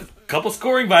a couple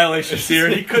scoring violations here,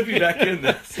 and he could be back in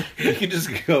this. You can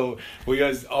just go, you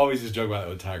guys always just joke about it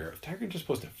with Tiger. If Tiger just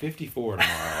posted 54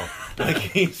 tomorrow, like,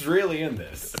 he's really in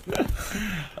this. Getting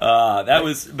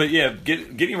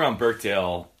around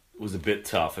Birkdale was a bit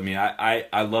tough. I mean,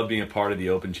 I love being a part of the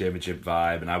Open Championship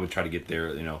vibe, and I would try to get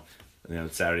there,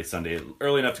 Saturday, Sunday,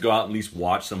 early enough to go out and at least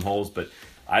watch some holes, but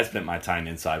I spent my time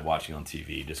inside watching on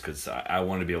TV just because I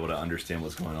wanted to be able to understand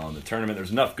what's going on in the tournament.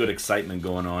 There's enough good excitement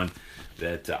going on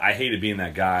that I hated being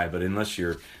that guy, but unless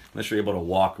you're unless you're able to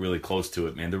walk really close to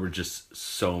it, man, there were just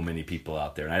so many people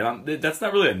out there. And that's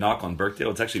not really a knock on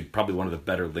Birkdale. It's actually probably one of the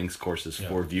better links courses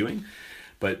for viewing.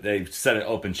 But they set an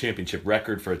Open Championship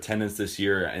record for attendance this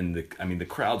year, and the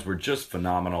crowds were just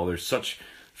phenomenal. There's such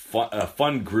a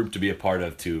fun group to be a part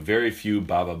of too. Very few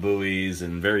Baba Booies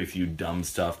and very few dumb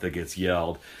stuff that gets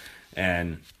yelled,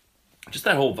 and just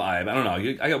that whole vibe. I don't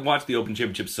know. I watched the Open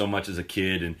Championship so much as a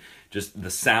kid, and just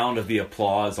the sound of the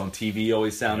applause on TV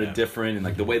always sounded different, and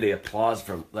like the way they applaud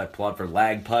for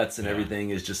lag putts and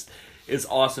everything is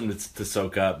awesome to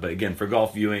soak up. But again, for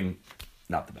golf viewing,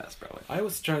 not the best, probably. I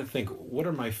was trying to think, what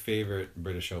are my favorite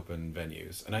British Open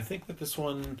venues? And I think that this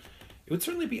one, it would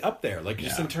certainly be up there. Like,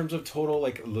 just in terms of total,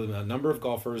 like, the number of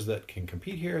golfers that can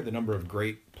compete here, the number of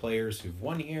great players who've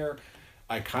won here.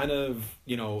 I kind of,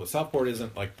 Southport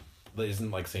isn't like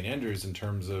St. Andrews in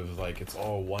terms of, like, it's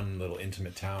all one little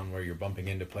intimate town where you're bumping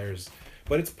into players.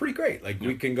 But it's pretty great. Like,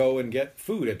 we can go and get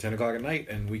food at 10 o'clock at night,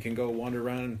 and we can go wander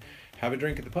around and have a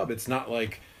drink at the pub. It's not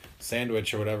like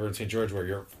Sandwich or whatever in St. George where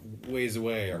you're ways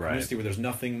away, or Christie where there's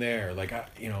nothing there. Like,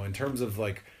 in terms of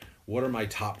like what are my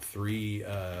top 3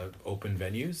 open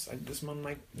venues, this one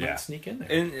might sneak in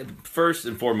there. And first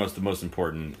and foremost, the most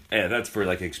important, that's for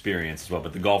like experience as well,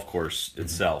 but the golf course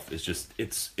itself is just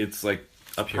it's like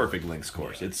a perfect links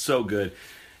course. It's so good.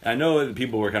 I know that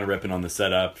people were kind of ripping on the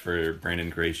setup for Brandon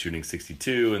Gray shooting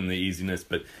 62 and the easiness,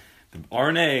 but the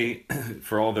R&A,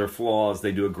 for all their flaws,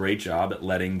 they do a great job at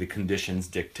letting the conditions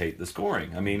dictate the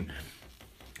scoring. I mean,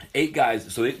 8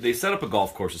 guys, so they set up a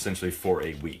golf course essentially for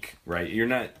a week, right?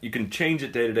 You can change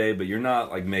it day to day, but you're not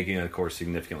like making a course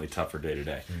significantly tougher day to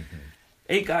day.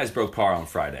 8 guys broke par on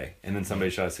Friday, and then somebody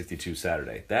shot a 62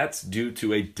 Saturday. That's due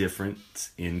to a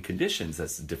difference in conditions.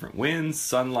 That's different winds,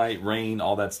 sunlight, rain,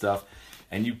 all that stuff.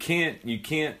 And you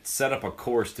can't set up a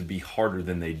course to be harder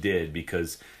than they did,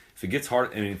 because if it gets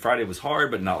hard, I mean, Friday was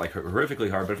hard, but not like horrifically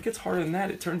hard. But if it gets harder than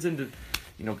that, it turns into,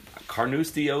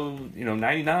 Carnoustie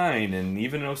 99 and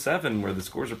even 07 where the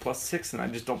scores are +6, and I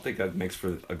just don't think that makes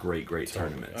for a great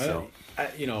tournament. So,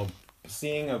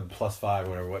 seeing a +5,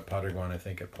 whatever, what Patrick won, I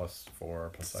think at +4,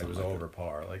 +5 was over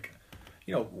par. Like,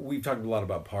 we've talked a lot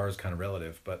about par is kind of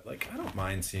relative, but like I don't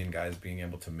mind seeing guys being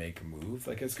able to make a move.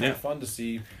 Like, it's kind of fun to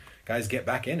see guys get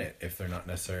back in it if they're not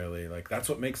necessarily like. That's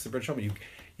what makes the British Open.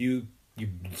 You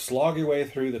slog your way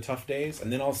through the tough days,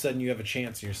 and then all of a sudden you have a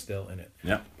chance and you're still in it.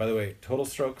 Yeah. By the way, total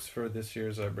strokes for this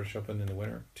year's British Open in the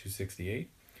winter, 268,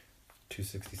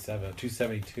 267,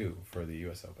 272 for the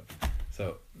U.S. Open.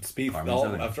 So, Spieth,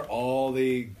 after all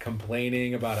the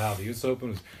complaining about how the U.S.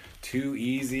 Open was too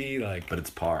easy, but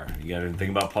it's par. You got to think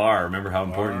about par. Remember how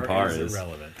important par is.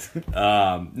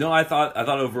 Irrelevant. No, I thought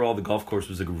overall the golf course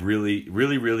was like really,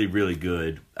 really, really, really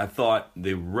good. I thought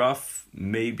the rough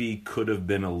maybe could have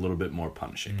been a little bit more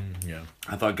punishing.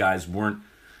 I thought guys weren't,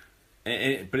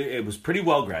 but it was pretty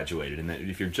well graduated. And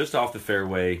if you're just off the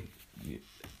fairway,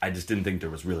 I just didn't think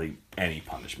there was really any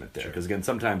punishment there. Because again,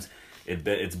 sometimes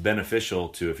it's beneficial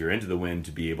to, if you're into the wind,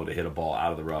 to be able to hit a ball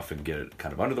out of the rough and get it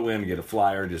kind of under the wind, get a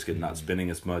flyer, just get not spinning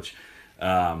as much.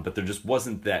 But there just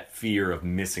wasn't that fear of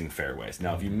missing fairways.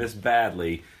 Now, if you miss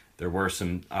badly, there were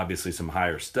obviously some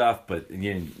higher stuff, but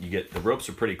again, the ropes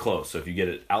are pretty close. So if you get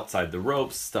it outside the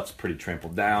ropes, stuff's pretty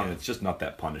trampled down. And it's just not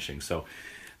that punishing. So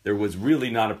there was really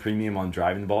not a premium on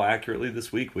driving the ball accurately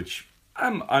this week, which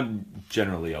I'm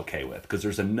generally okay with, because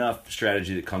there's enough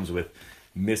strategy that comes with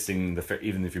missing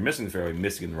even if you're missing the fairway,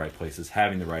 missing in the right places,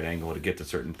 having the right angle to get to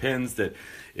certain pins, that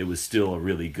it was still a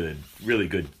really good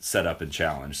setup and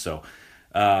challenge. So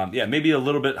maybe a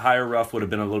little bit higher rough would have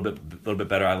been a little bit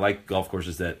better. I like golf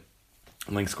courses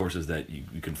links courses that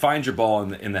you can find your ball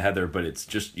in the heather, but it's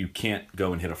just you can't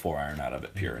go and hit a 4-iron out of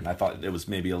it pure. And I thought it was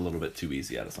maybe a little bit too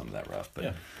easy out of some of that rough,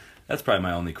 but that's probably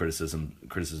my only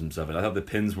criticisms of it. I thought the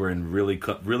pins were in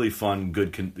really fun,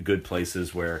 good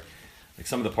places where, like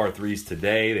some of the par 3s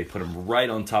today, they put them right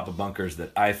on top of bunkers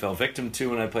that I fell victim to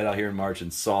when I played out here in March,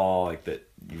 and saw like that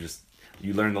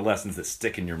you learn the lessons that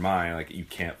stick in your mind. Like, you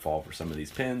can't fall for some of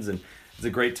these pins, and it's a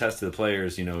great test to the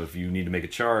players. If you need to make a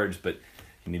charge, but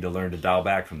you need to learn to dial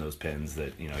back from those pins.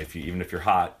 That even if you're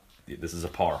hot, this is a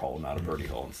par hole, not a birdie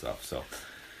hole and stuff. So,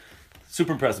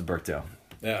 super impressive, Birkdale.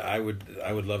 Yeah, I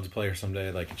would love to play her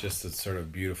someday. Like, just a sort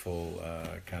of beautiful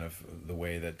kind of the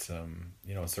way that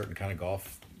a certain kind of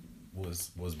golf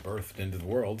was birthed into the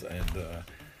world, and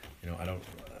I don't.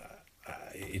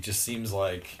 It just seems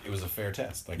like it was a fair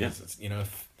test. Like, it's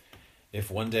if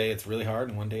one day it's really hard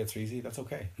and one day it's easy, that's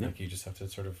okay. Like, you just have to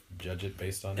sort of judge it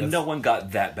based on. And no one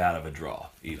got that bad of a draw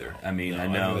either. I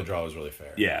know the draw was really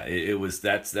fair. Yeah, it was.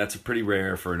 That's a pretty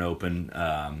rare for an Open.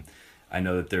 I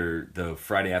know that the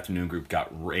Friday afternoon group got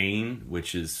rain,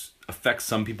 which affects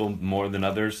some people more than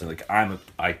others. And like I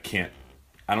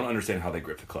don't understand how they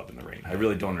grip the club in the rain. I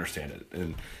really don't understand it,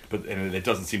 and it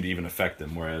doesn't seem to even affect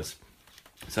them. Whereas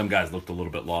some guys looked a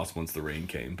little bit lost once the rain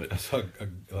came. But I saw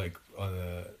I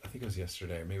think it was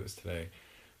yesterday, maybe it was today,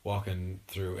 walking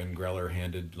through, and Greller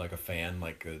handed like a fan,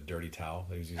 like a dirty towel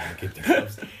that he was using to keep the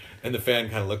clubs, and the fan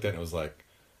kind of looked at it and was like,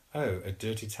 "Oh, a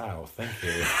dirty towel, thank you."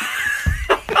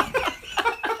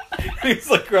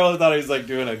 He's like, Greller thought he was like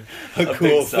doing a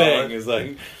cool thing. He's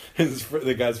like,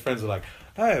 the guy's friends were like,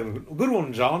 "Oh, good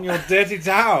one, John, your dirty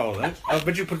towel.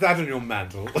 But you put that on your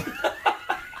mantle."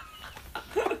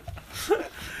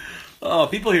 Oh,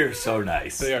 people here are so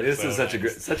nice. This so is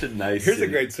such a nice. Here's city.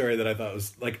 a great story that I thought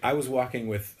was like, I was walking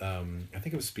with I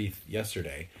think it was Spieth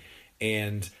yesterday,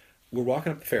 and we're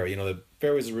walking up the fairway. You know, the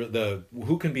fairways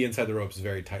who can be inside the ropes is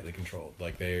very tightly controlled.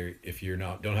 Like if you're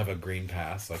don't have a green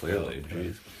pass, like Clearly,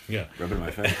 yeah, rubbing my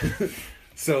face.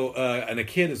 So and a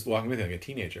kid is walking with him, like a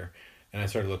teenager, and I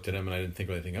sort of looked at him and I didn't think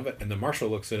anything of it. And the marshal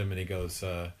looks at him and he goes,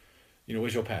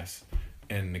 "Where's your pass?"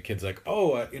 And the kid's like,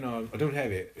 "Oh, I don't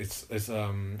have it. It's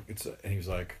and he was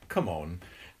like, "Come on,"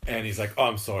 and he's like, "Oh,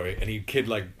 I'm sorry." And kid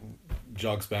like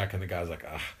jogs back, and the guy's like,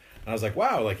 "Ah," and I was like,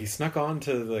 "Wow, like he snuck on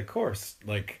to the course,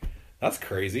 like that's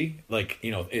crazy." Like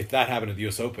if that happened at the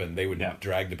U.S. Open, they would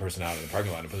drag the person out of the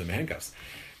parking lot and put them in handcuffs.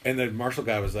 And the marshal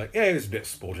guy was like, "Yeah, he was a bit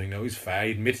sporting though. He's fair.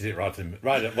 He admitted it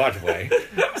right away.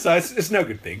 So it's no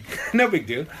good thing, no big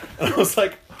deal." And I was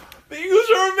like, the Eagles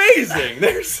are amazing.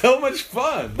 They're so much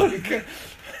fun. Like,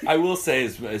 I will say,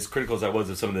 as critical as I was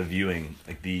of some of the viewing,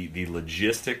 like the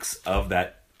logistics of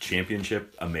that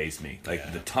championship amazed me.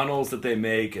 Like the tunnels that they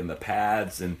make and the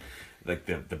paths and like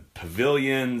the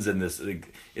pavilions and this.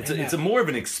 Like, it's a more of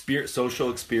an social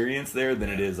experience there than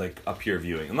it is like a pure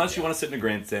viewing. Unless you want to sit in a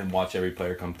grandstand and watch every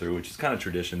player come through, which is kind of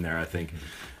tradition there, I think.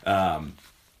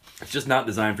 It's just not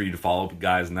designed for you to follow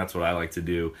guys, and that's what I like to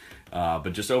do.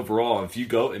 But just overall, if you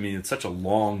go, I mean, it's such a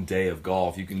long day of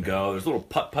golf. You can go. There's a little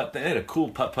putt-putt. They had a cool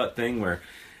putt-putt thing where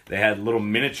they had little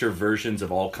miniature versions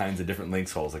of all kinds of different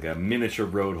links holes, like a miniature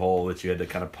road hole that you had to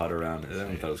kind of putt around.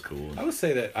 I thought it was cool. I would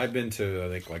say that I've been to, I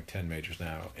think, like 10 majors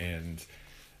now, and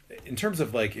in terms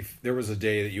of like, if there was a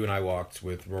day that you and I walked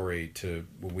with Rory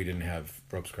when we didn't have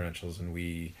ropes credentials and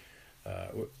we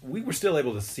were still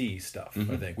able to see stuff.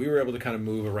 I think we were able to kind of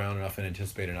move around enough and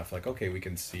anticipate enough, like, okay, we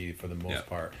can see for the most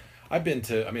part. I've been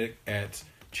to, I mean, at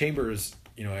Chambers,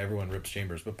 everyone rips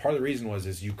Chambers, but part of the reason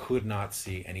is you could not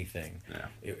see anything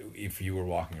if you were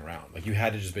walking around. Like, you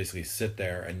had to just basically sit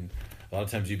there, and a lot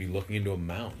of times you'd be looking into a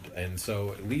mound. And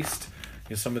so at least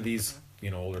some of these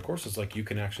older courses, like, you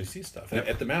can actually see stuff.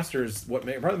 At the Masters, what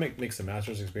probably makes the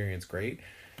Masters experience great,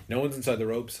 no one's inside the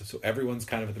ropes, so everyone's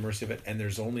kind of at the mercy of it, and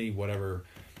there's only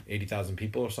 80,000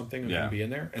 people or something going to be in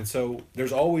there, and so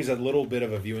there's always a little bit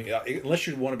of a viewing, unless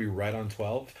you want to be right on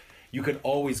 12. You can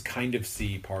always kind of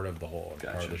see part of the hole,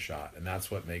 part of the shot, and that's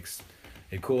what makes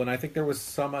it cool. And I think there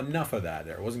was enough of that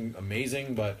there. It wasn't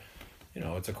amazing, but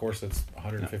it's a course that's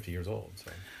 150 years old.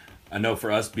 So I know for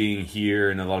us being here,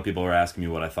 and a lot of people are asking me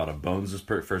what I thought of Bones'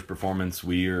 first performance.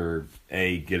 We are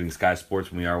getting Sky Sports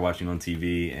when we are watching on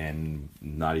TV, and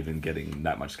not even getting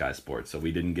that much Sky Sports. So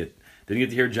we didn't get to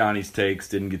hear Johnny's takes.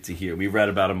 Didn't get to hear. We read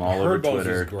about him all over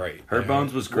Twitter. Her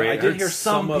Bones was great. I did hear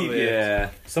some of it.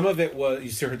 Yeah, some of it was. You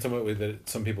still heard some of it with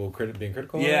some people being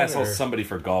critical. Yeah, I saw somebody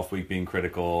for Golf Week being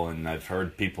critical, and I've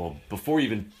heard people before he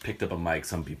even picked up a mic.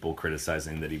 Some people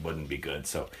criticizing that he wouldn't be good.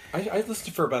 So I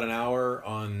listened for about an hour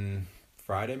on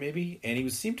Friday, maybe, and he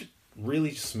seemed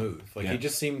really smooth. Like he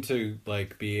just seemed to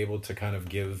like be able to kind of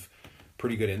give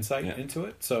pretty good insight into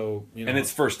it. So and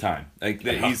it's first time. Like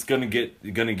he's gonna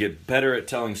get better at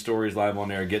telling stories live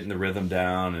on air, getting the rhythm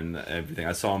down and everything.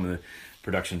 I saw him in the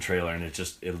production trailer, and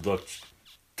it looked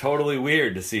totally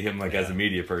weird to see him like as a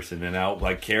media person and out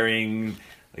like carrying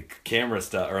like camera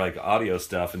stuff or like audio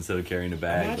stuff instead of carrying a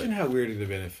bag. Imagine how weird it would have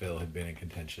been if Phil had been in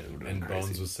contention and crazy.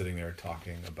 Bones was sitting there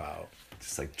talking about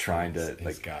just like trying to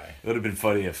his guy. It would have been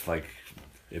funny if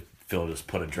Phil just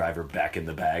put a driver back in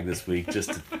the bag this week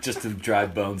just to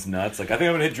drive Bones nuts. Like, I think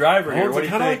I'm gonna hit driver here. What do you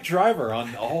think? Like driver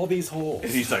on all these holes.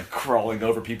 And he's like crawling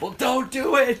over people. Don't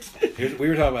do it. We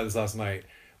were talking about this last night.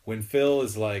 When Phil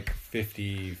is like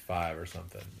 55 or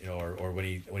something, or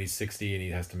when he's 60 and he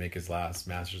has to make his last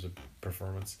Masters of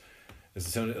performance,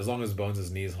 as long as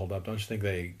Bones' knees hold up, don't you think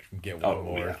they get one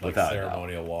more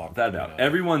ceremonial walk? Without doubt.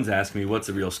 Everyone's asking me what's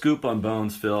the real scoop on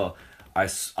Bones, Phil. I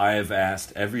have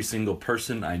asked every single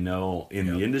person I know in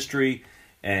the industry,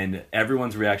 and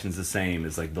everyone's reaction is the same.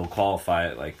 It's like they'll qualify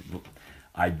it. Like,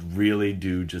 I really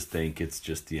do just think it's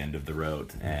just the end of the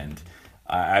road, and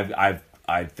I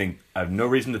I have no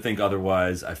reason to think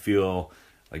otherwise. I feel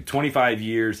like 25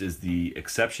 years is the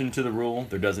exception to the rule.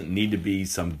 There doesn't need to be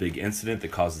some big incident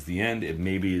that causes the end. It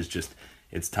maybe is just,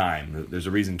 it's time. There's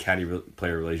a reason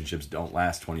caddy-player relationships don't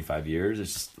last 25 years.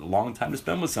 It's just a long time to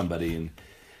spend with somebody. And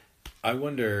I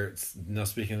wonder, now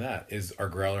speaking of that, are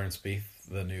Growler and Spieth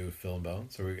the new Phil and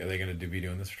Bones? Are they going to be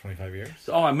doing this for 25 years?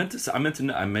 Oh, I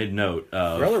made note.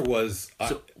 Growler was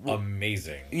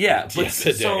amazing. Yeah, but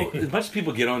yesterday. So as much as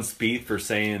people get on Spieth for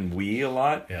saying "we" a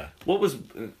lot, Yeah. What was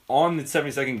on the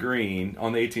 72nd green,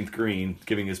 on the 18th green,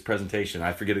 giving his presentation?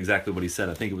 I forget exactly what he said.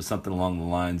 I think it was something along the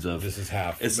lines of, "This is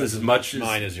half. It's as much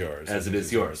mine as yours as it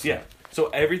is yours." Yeah. So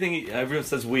everyone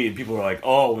says "we," and people are like,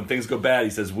 "Oh, when things go bad, he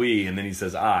says we," and then he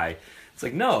says "I." It's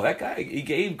like, no, that guy, he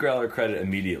gave Greller credit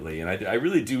immediately. And I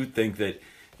really do think that,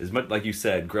 as much like you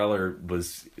said, Greller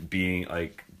was being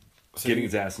like, getting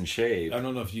his ass in shape. I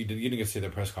don't know if you didn't get to see the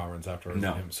press conference afterwards.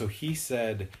 No. With him. So he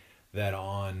said that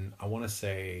on, I want to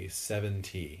say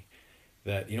 7T,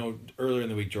 that, earlier in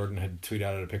the week, Jordan had tweeted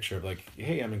out a picture of like,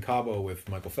 hey, I'm in Cabo with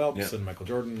Michael Phelps and Michael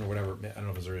Jordan or whatever. I don't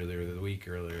know if it was earlier in the week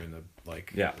or earlier in the,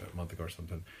 a month ago or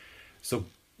something. So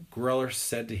Greller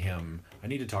said to him, I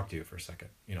need to talk to you for a second.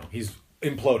 He's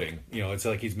imploding. It's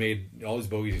like he's made all his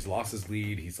bogeys. He's lost his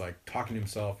lead. He's like talking to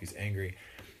himself. He's angry.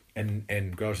 And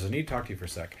Greller says, I need to talk to you for a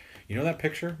sec. You know that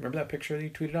picture? Remember that picture that he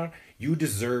tweeted out? You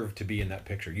deserve to be in that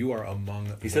picture. You are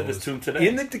among He said this to him today.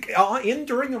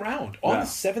 During the round, on the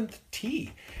 7th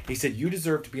tee. He said, you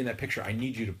deserve to be in that picture. I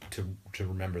need you to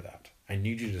remember that. I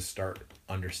need you to start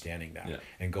understanding that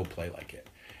and go play like it.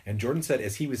 And Jordan said,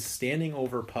 as he was standing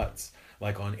over putts,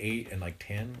 like on 8 and like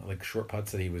 10, like short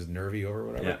putts that he was nervy over or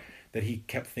whatever, that he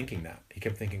kept thinking that. He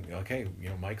kept thinking, okay,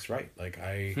 Mike's right. Like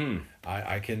I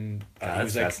can.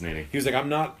 That's fascinating. He was like, I'm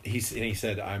not. He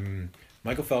said,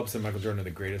 Michael Phelps and Michael Jordan are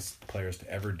the greatest players to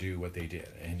ever do what they did.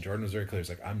 And Jordan was very clear. He's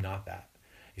like, I'm not that.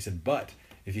 He said, but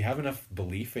if you have enough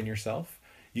belief in yourself,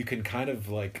 you can kind of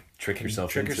like trick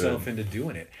yourself into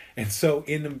doing it. And so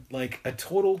in like a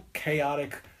total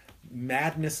chaotic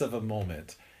madness of a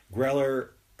moment, Greller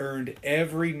earned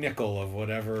every nickel of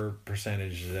whatever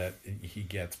percentage that he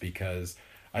gets, because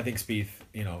I think Spieth,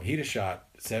 he'd have shot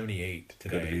 78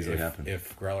 today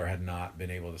if Greller had not been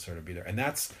able to sort of be there. And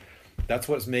that's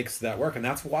what makes that work. And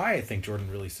that's why I think Jordan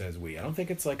really says we. I don't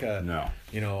think it's like I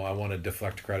want to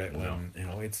deflect credit when,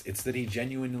 it's that he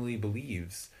genuinely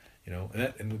believes,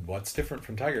 and what's different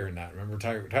from Tiger in that? Remember,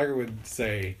 Tiger would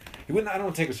say, he wouldn't, I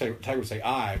don't take Tiger would say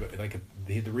I, but like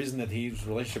the reason that his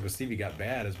relationship with Stevie got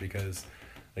bad is because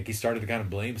like he started to kind of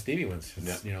blame Stevie when,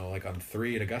 like on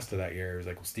 3 at Augusta that year, it was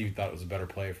like, well, Stevie thought it was a better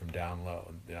play from down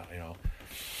low. You don't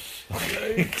want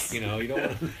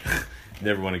to...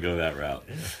 Never want to go that route.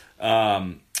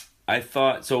 Yeah. I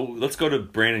thought, so let's go to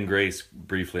Brandon Grace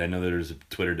briefly. I know there's a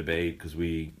Twitter debate because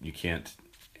you can't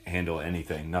handle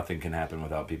anything. Nothing can happen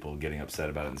without people getting upset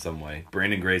about it in some way.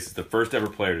 Brandon Grace is the first ever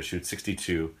player to shoot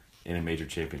 62 in a major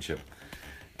championship.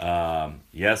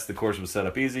 Yes, the course was set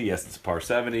up easy. Yes, it's a par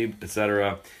 70,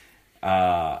 etc.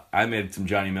 I made some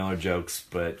Johnny Miller jokes,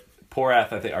 but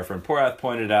Porath, I think our friend Porath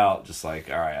pointed out, just like,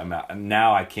 all right, I'm out.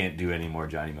 Now I can't do any more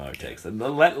Johnny Miller takes.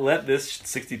 Let this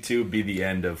 62 be the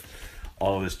end of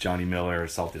all of this Johnny Miller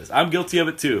saltiness. I'm guilty of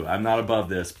it too. I'm not above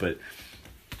this, but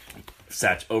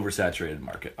oversaturated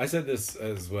market. I said this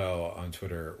as well on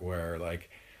Twitter, where like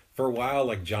for a while,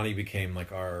 like Johnny became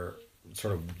like our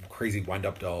sort of crazy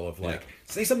wind-up doll of like,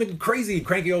 say something crazy,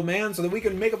 cranky old man, so that we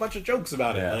can make a bunch of jokes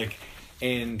about it. Like,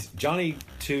 and Johnny,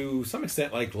 to some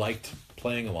extent, like liked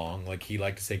playing along. Like he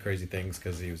liked to say crazy things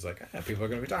because he was like, people are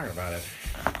going to be talking about it.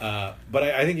 But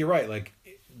I think you're right. Like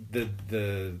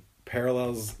the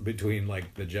parallels between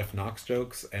like the Jeff Knox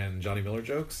jokes and Johnny Miller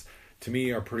jokes to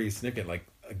me are pretty significant. Like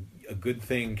a good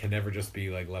thing can never just be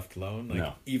like left alone.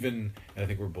 Like even, and I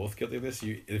think we're both guilty of this.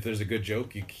 If there's a good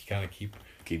joke, you kind of keep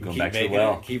going back to the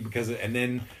well. And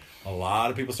then a lot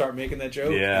of people start making that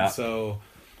joke. Yeah. And so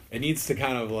it needs to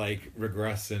kind of like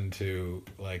regress into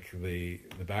like the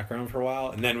background for a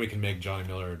while, and then we can make Johnny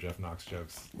Miller or Jeff Knox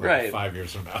jokes like 5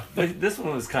 years from now. But this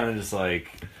one was kind of just like,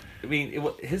 I mean,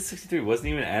 his 63 wasn't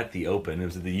even at the Open. It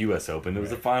was at the U.S. Open. It was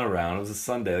the final round. It was a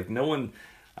Sunday. Like no one,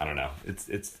 I don't know.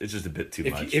 It's just a bit too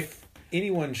much. If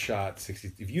anyone shot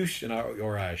 60, if you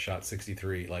or I shot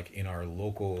 63 like in our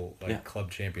local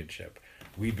club championship,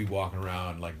 we'd be walking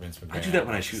around like Vince McMahon. I do that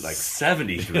when I shoot like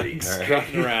 73.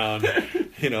 Strutting around,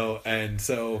 and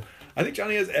so I think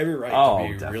Johnny has every right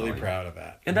to be really proud of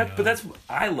that. And but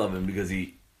I love him because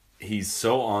he's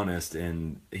so honest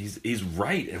and he's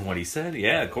right in what he said.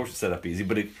 Yeah, of course it's set up easy,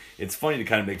 but it's funny to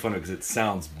kind of make fun of it because it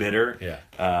sounds bitter. Yeah.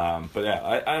 But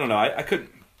yeah, I don't know. I couldn't.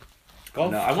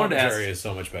 Golf No, I wanted to commentary ask. is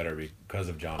so much better because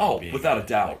of Johnny. Oh, being without in a it.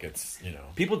 doubt. Like it's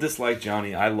People dislike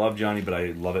Johnny. I love Johnny, but I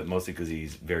love it mostly because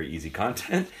he's very easy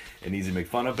content and easy to make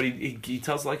fun of. But he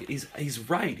tells like he's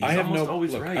right. He's almost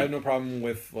always right. I have no problem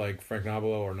with like Frank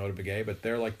Nobilo or Nota Begay, but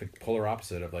they're like the polar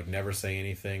opposite of like never say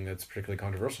anything that's particularly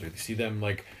controversial. You see them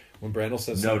like when Brandel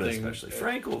says Nota something, especially.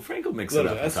 Frankel makes it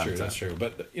up. That's true.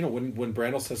 But when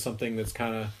Brandel says something that's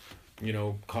kind of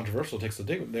controversial, takes a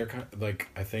dig. They're kind of, like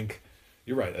I think.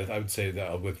 You're right. I would say that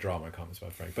I'll withdraw my comments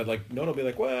about Frank. But like, Nona will be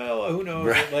like, well, who knows?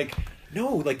 Right. Like,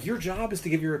 no, like your job is to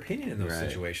give your opinion in those Right.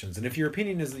 situations. And if your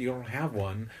opinion is that you don't have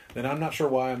one, then I'm not sure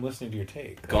why I'm listening to your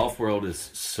take. Golf world is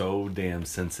so damn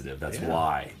sensitive. That's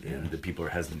why and the people are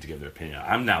hesitant to give their opinion.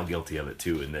 I'm now guilty of it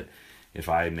too, in that if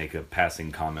I make a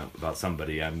passing comment about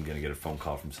somebody, I'm going to get a phone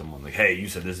call from someone like, hey, you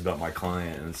said this about my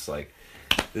client. And it's like,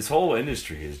 this whole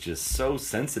industry is just so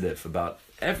sensitive about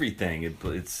everything.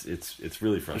 It's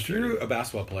really If frustrating. you're a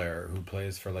basketball player who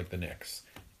plays for like the Knicks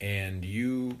and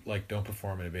you like don't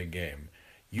perform in a big game,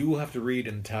 you will have to read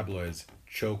in the tabloids,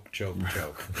 choke.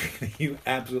 You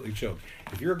absolutely choke.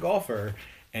 If you're a golfer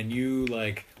and you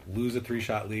like lose a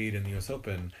 3-shot lead in the US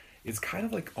Open, it's kind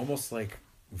of like almost like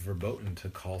verboten to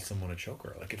call someone a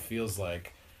choker. Like it feels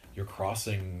like you're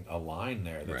crossing a line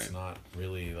there that's Right. not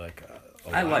really like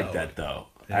I like allowed. that though.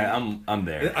 I'm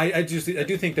there. I do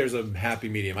think there's a happy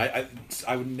medium. I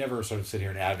would never sort of sit here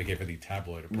and advocate for the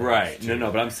tabloid approach. Right. to-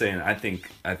 No, but I'm saying I think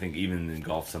even in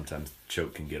golf sometimes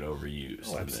choke can get overused.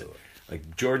 Oh, And that- absolutely.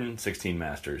 like Jordan, 16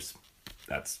 Masters,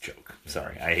 that's I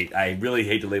Sorry. I really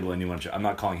hate to label anyone a choker. I'm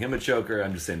not calling him a choker.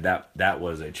 I'm just saying that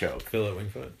was a choke. Phil at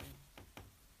Wingfoot.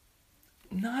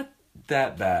 Not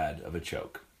that bad of a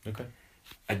choke. Okay.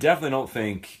 I definitely don't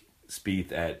think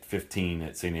Spieth at 15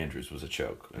 at St. Andrews was a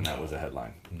choke, and that was a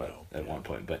headline at one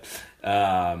point. But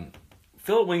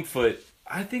Phil at Wingfoot,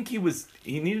 I think he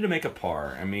needed to make a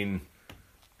par. I mean,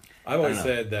 I've always I don't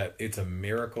know. said that it's a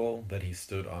miracle that he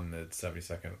stood on the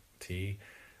 72nd tee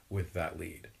with that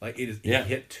lead. Like it is, Yeah. he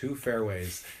hit 2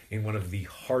 fairways in one of the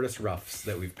hardest roughs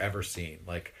that we've ever seen.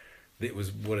 Like it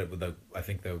was I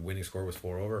think the winning score was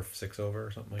 4 over, 6 over,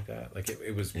 or something like that. Like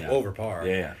it was Yeah. over par.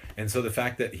 Yeah. And so the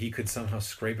fact that he could somehow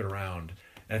scrape it around,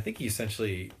 and I think he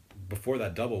essentially before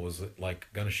that double was like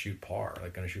gonna shoot par,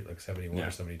 like gonna shoot like 71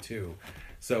 or 72.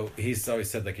 So he's always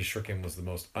said like his Strickland was the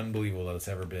most unbelievable that it's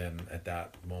ever been at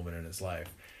that moment in his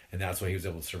life. And that's why he was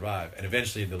able to survive. And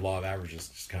eventually the law of averages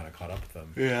just kind of caught up with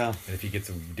him. Yeah. And if he gets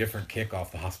a different kick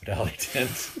off the hospitality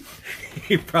tent,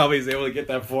 he probably is able to get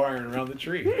that 4-iron around the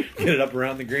tree. Get it up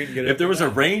around the green. Get it if there was a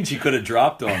range he could have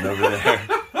dropped on over there,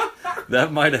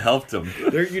 that might have helped him.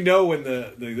 there, when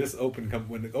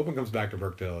when the Open comes back to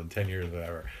Birkdale in 10 years or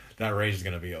whatever, that range is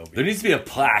going to be open. There needs to be a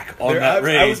plaque on that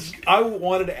range. I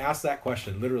wanted to ask that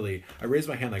question. Literally, I raised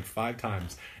my hand like 5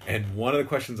 times, and one of the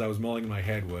questions I was mulling in my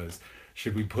head was,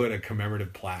 should we put a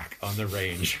commemorative plaque on the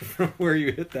range from where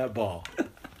you hit that ball?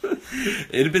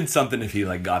 It'd have been something if he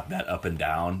like got that up and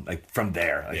down, like from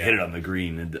there, like hit it on the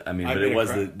green. And I mean, I but made it a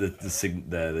was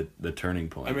crack. the turning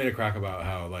point. I made a crack about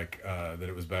how like that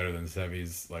it was better than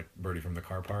Sevy's like birdie from the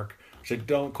car park, which I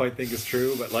don't quite think is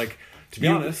true, but like to be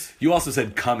honest, you also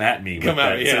said "come at me." Come with at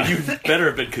that, me, yeah. So you better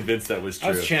have been convinced that was true.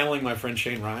 I was channeling my friend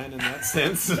Shane Ryan in that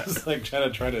sense, just like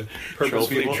trying to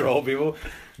purposefully people. troll people.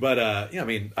 But I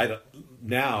mean,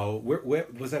 now where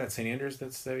was that at St. Andrews that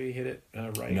Sevy hit it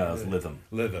right? No, it's Lytham.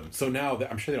 Lytham. So now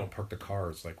I'm sure they don't park the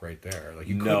cars like right there. Like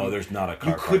There's not a car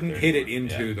You park couldn't there hit it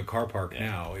anymore. into Yeah. the car park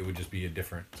now. It would just be a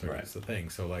different sort Right. of thing.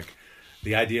 So like.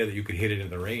 The idea that you could hit it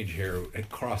in the range here, it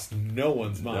crossed no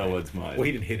one's mind. No one's mind. Well,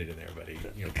 he didn't hit it in there, but he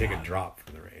take a drop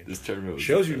from the range. This tournament was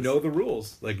Shows you just- know the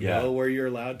rules. Like Yeah. know where you're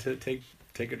allowed to take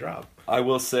a drop. I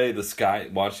will say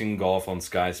watching golf on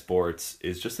Sky Sports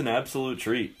is just an absolute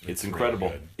treat. It's incredible.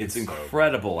 really good. It's It's so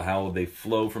incredible how they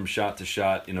flow from shot to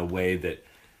shot in a way that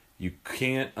you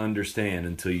can't understand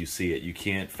until you see it. You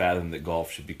can't fathom that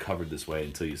golf should be covered this way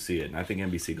until you see it. And I think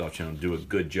NBC Golf Channel do a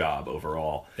good job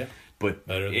overall. Yeah. But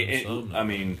Better than some, I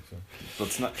mean,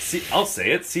 let's not. I'll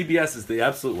say it. CBS is the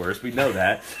absolute worst. We know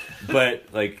that. But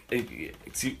like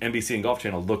NBC and Golf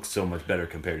Channel look so much better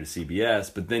compared to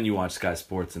CBS. But then you watch Sky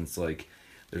Sports and it's like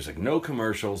there's like no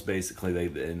commercials basically.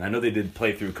 And I know they did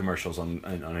play through commercials on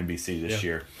NBC this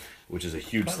year, which is a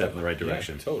huge step in the right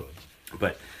direction. Yeah, totally.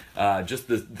 But just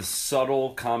the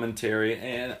subtle commentary,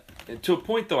 and to a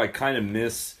point though, I kind of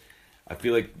miss. I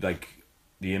feel like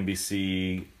the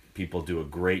NBC people do a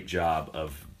great job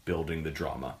of building the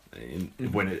drama. And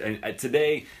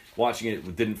today, watching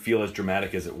it didn't feel as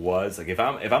dramatic as it was. Like if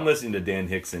I'm listening to Dan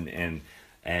Hickson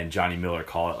and Johnny Miller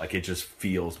call it, like it just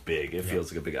feels big. It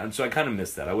feels like a big. And so I kind of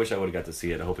missed that. I wish I would have got to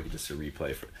see it. I hope I could just see a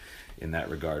replay in that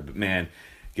regard. But man,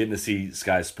 getting to see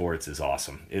Sky Sports is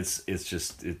awesome. It's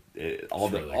just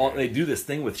really they do this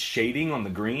thing with shading on the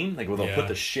green, like where they'll put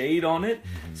the shade on it,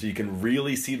 so you can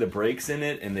really see the breaks in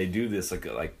it. And they do this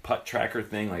like putt tracker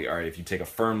thing. Like, all right, if you take a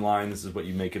firm line, this is what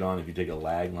you make it on. If you take a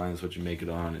lag line, this is what you make it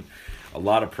on. And a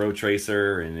lot of Pro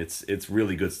Tracer, and it's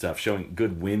really good stuff, showing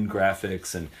good wind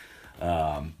graphics. And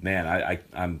man,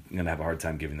 I'm gonna have a hard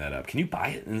time giving that up. Can you buy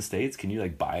it in the States? Can you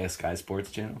like buy a Sky Sports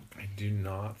channel? I do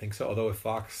not think so. Although if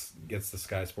Fox gets the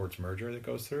Sky Sports merger that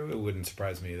goes through, it wouldn't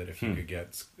surprise me that if you could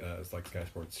get like Sky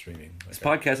Sports streaming. This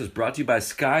podcast is brought to you by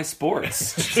Sky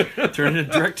Sports. Turn to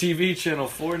DirecTV channel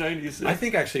 496. I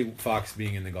think actually Fox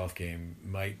being in the golf game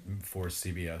might force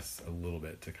CBS a little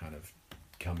bit to kind of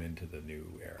come into the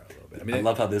new era a little bit. I mean, I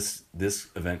love how this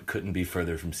event couldn't be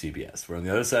further from CBS. We're on the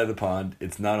other side of the pond.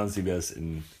 It's not on CBS,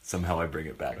 and somehow I bring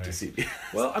it back to CBS.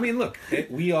 Well, I mean, look,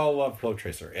 we all love Pro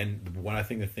Tracer, and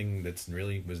the thing that's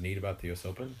really was neat about the US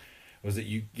Open was that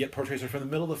you get Pro Tracer from the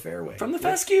middle of the fairway. From the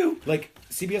fescue. Like,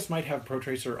 CBS might have Pro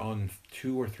Tracer on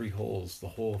 2 or 3 holes, the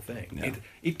whole thing. Yeah.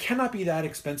 It cannot be that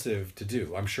expensive to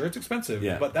do. I'm sure it's expensive,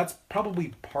 but that's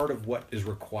probably part of what is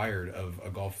required of a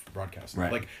golf broadcast.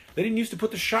 Right. Like, they didn't used to put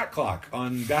the shot clock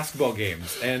on basketball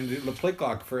games and the play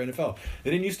clock for NFL. They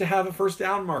didn't used to have a first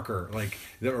down marker, like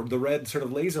the red sort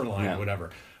of laser line or whatever.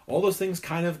 All those things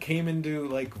kind of came into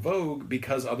like vogue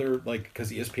because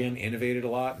because ESPN innovated a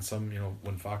lot, and some,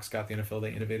 when Fox got the NFL,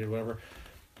 they innovated whatever.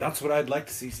 That's what I'd like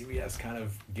to see CBS kind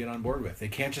of get on board with. They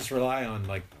can't just rely on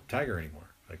like Tiger anymore.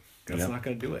 Like, that's not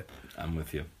going to do it. I'm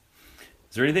with you.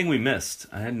 Is there anything we missed?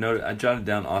 I jotted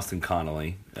down Austin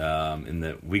Connolly in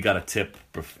that we got a tip.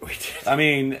 We did. I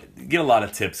mean, you get a lot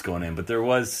of tips going in, but there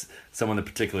was someone that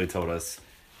particularly told us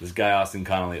this guy Austin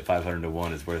Connolly at 500 to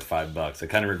 1 is worth $5. I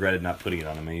kind of regretted not putting it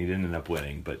on him. I mean, he didn't end up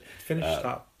winning, but Finished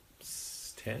top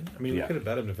 10. I mean, we could have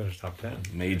bet him to finish top 10.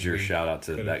 Major shout out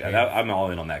to that guy. I'm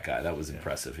all in on that guy. That was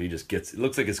impressive. He just gets. It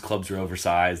looks like his clubs are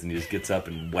oversized, and he just gets up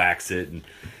and whacks it, and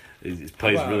he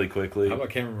plays really quickly. How about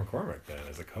Cameron McCormick then,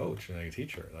 as a coach and a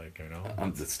teacher? Like,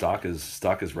 the stock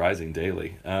is rising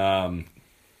daily. I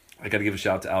got to give a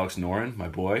shout out to Alex Noren, my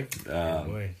boy.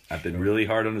 I've been really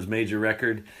hard on his major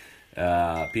record.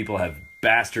 People have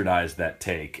bastardized that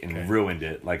take and ruined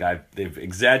it. Like they've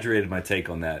exaggerated my take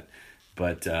on that,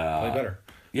 but play better.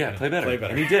 Yeah, play better.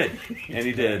 And he did, and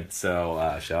he did.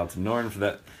 So shout out to Norton for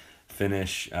that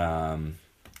finish. I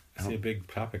see a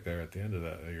big topic there at the end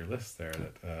of your list there.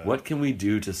 That what can we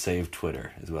do to save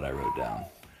Twitter is what I wrote down.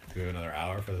 Do we have another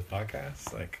hour for this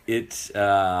podcast? Like it's.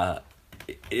 I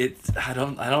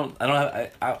don't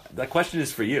have. That question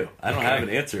is for you. I don't have an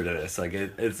answer to this. Like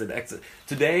it's an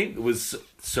today was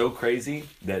so crazy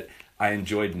that I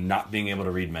enjoyed not being able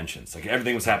to read mentions. Like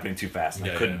everything was happening too fast, and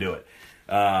I couldn't do it.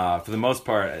 For the most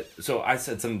part, so I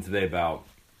said something today about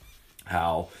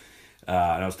how,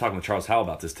 and I was talking with Charles Howell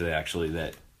about this today actually,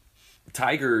 that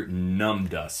Tiger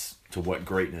numbed us to what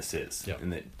greatness is,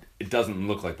 and that it doesn't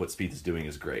look like what Spieth is doing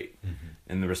is great.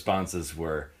 And the responses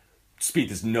were,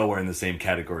 Spieth is nowhere in the same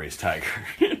category as Tiger.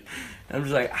 And I'm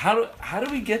just like, how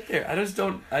do we get there? I just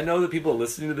don't. I know that people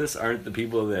listening to this aren't the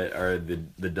people that are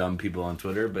the dumb people on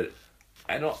Twitter, but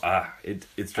I don't.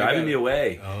 It's driving me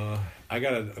away. I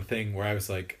got a thing where I was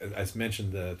like, I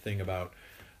mentioned the thing about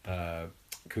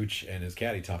Cooch and his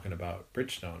caddy talking about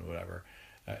Bridgestone, whatever.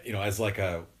 As like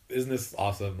isn't this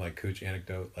awesome? Like Cooch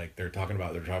anecdote, like they're talking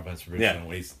about their drive for Bridgestone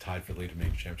when he's tied for the lead to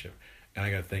major championship, and I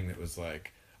got a thing that was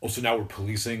like, oh, so now we're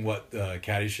policing what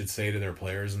caddies should say to their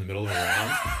players in the middle of a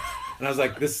round. And I was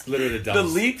like, this is literally the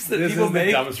dumbest. The leaps that people make.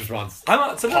 The dumbest response.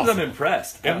 Sometimes I'm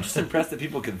impressed. Yeah. I'm just impressed that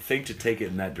people can think to take it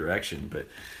in that direction. But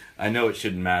I know it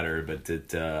shouldn't matter. But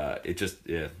it just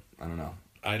I don't know.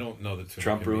 I don't know that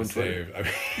Trump ruined Twitter. I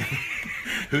mean,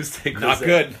 whose take was not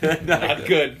that? Good. Not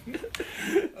good.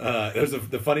 There's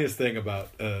the funniest thing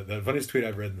about the funniest tweet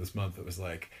I've read this month. It was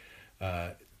like.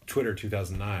 Twitter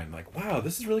 2009, like, wow,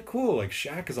 this is really cool. Like,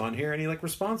 Shaq is on here and he like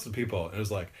responds to people. And it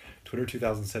was like Twitter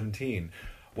 2017.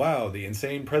 Wow, the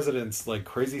insane president's like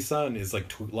crazy son is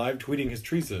like live tweeting his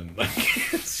treason. Like,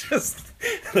 it's just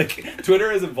like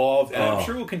Twitter has evolved, and I'm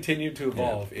sure will continue to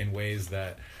evolve in ways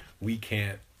that we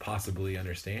can't possibly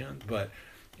understand. But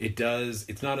it does.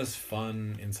 It's not as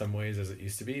fun in some ways as it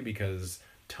used to be because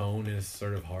tone is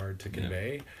sort of hard to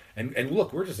convey. Yeah. And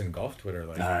look, we're just in golf Twitter,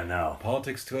 like I know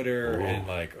politics Twitter and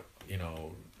like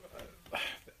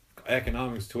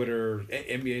economics Twitter,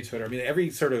 NBA Twitter. I mean, every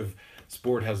sort of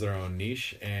sport has their own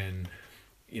niche, and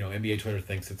NBA Twitter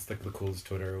thinks it's like the coolest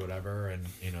Twitter or whatever. And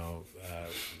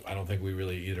I don't think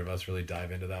either of us really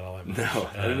dive into that all that much. No,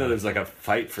 I didn't know there's like a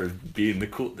fight for being the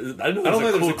cool. I don't know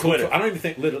there's a cool Twitter. I don't even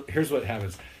think. Here's what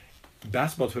happens.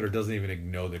 basketball Twitter doesn't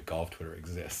even know that golf Twitter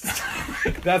exists.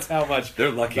 That's how much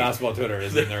They're lucky. basketball Twitter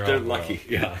is in their They're own lucky. world.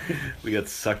 Yeah. We got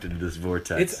sucked into this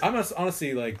vortex. I'm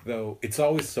honestly like, though, it's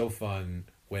always so fun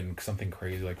when something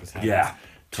crazy like this happens. Yeah,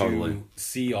 totally. To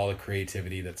see all the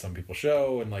creativity that some people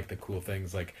show and like the cool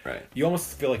things. Like, Right. you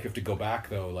almost feel like you have to go back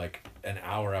though, like an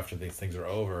hour after these things are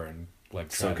over and like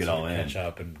try Soak to it sort all of in. catch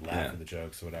up and laugh at the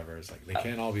jokes or whatever. It's like they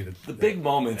can't all be the big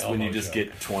moments when you elbow just show.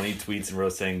 get 20 tweets in a row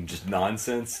saying just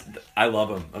nonsense. I love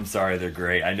them. I'm sorry, they're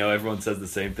great. I know everyone says the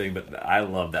same thing, but I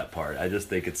love that part. I just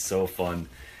think it's so fun.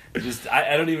 Just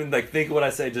I don't even like think of what I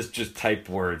say. Just type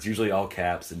words, usually all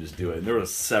caps, and just do it. And there were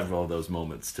several of those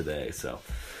moments today. So,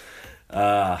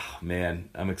 man,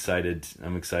 I'm excited.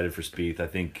 I'm excited for Spieth. I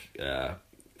think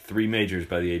 3 majors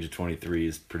by the age of 23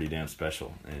 is pretty damn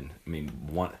special. And I mean,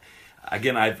 one.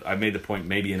 Again, I've made the point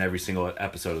maybe in every single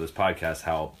episode of this podcast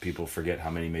how people forget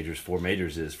how many majors 4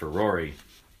 majors is for Rory.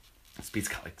 Spieth's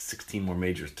got like 16 more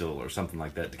majors still or something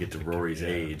like that to get to Rory's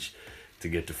age to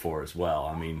get to 4 as well.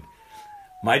 I mean,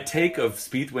 my take of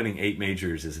Spieth winning 8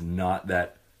 majors is not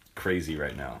that crazy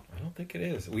right now. I don't think it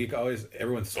is.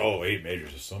 Everyone's 8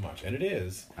 majors is so much, and it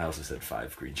is. I also said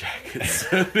 5 green jackets.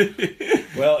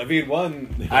 Well, if he'd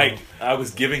won, you know, I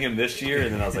was giving him this year,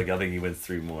 and then I was like, I think he wins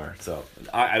 3 more. So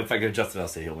if I could adjust it, I'll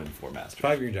say he'll win 4 Masters.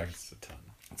 5 green jackets is a ton.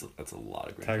 That's a lot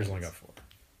of green Tiger's jackets. only got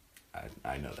 4.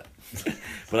 I know that.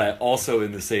 But I also,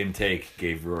 in the same take,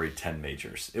 gave Rory 10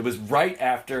 majors. It was right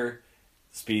after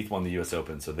Spieth won the U.S.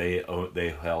 Open, so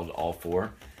they held all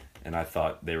 4, and I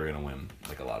thought they were going to win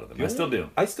like a lot of them. I still do.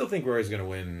 I still think Rory's going to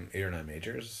win 8 or 9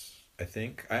 majors. I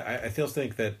think. I still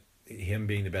think that him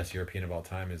being the best European of all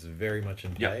time is very much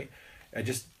in play.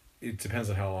 It depends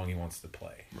on how long he wants to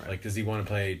play. Right. Like, does he want to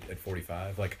play at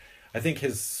 45? Like, I think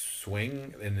his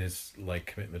swing and his like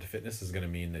commitment to fitness is going to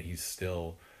mean that he's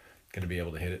still going to be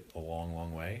able to hit it a long,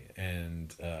 long way.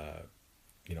 And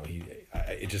you know,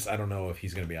 I don't know if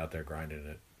he's going to be out there grinding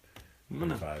it.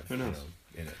 45. Who knows? You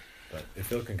know, in it. But if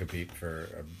Phil can compete for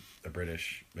a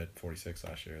British at 46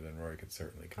 last year, then Rory could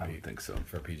certainly I compete. don't think so.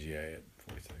 For a PGA at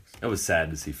 46. It was sad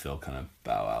to see Phil kind of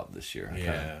bow out this year.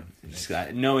 Yeah.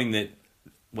 Knowing that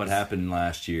what happened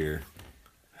last year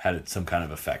had some kind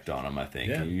of effect on him, I think.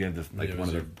 Yeah. You have one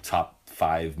of the top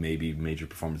 5 maybe major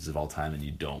performances of all time, and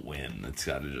you don't win. It's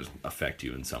got to just affect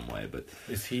you in some way. But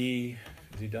Is he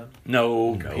done?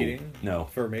 no, Competing? no,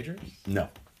 For majors? no,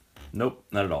 nope,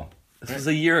 not at all. This was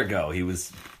a year ago. He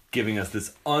was giving us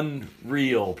this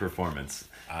unreal performance.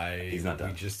 He's not done.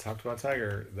 We just talked about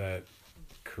Tiger, that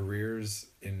careers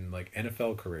in like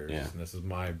NFL careers, Yeah. and this is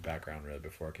my background really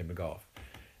before I came to golf,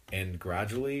 and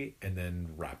gradually and then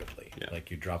rapidly, Yeah.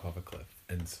 like you drop off a cliff.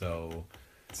 And so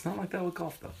It's not like that with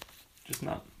golf, though. Just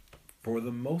not. for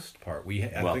the most part, I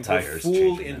think Tiger's we're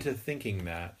fooled changing into thinking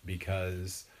that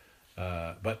because,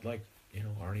 but like, you know,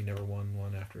 Arnie never won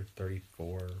one after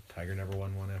 34. Tiger never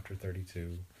won one after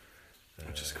 32.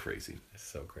 Which is crazy. It's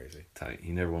so crazy.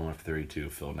 He never won one after 32.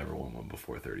 Phil never won one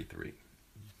before 33.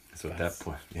 So at that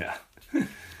point, yeah.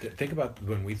 Think about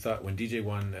when DJ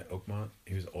won at Oakmont,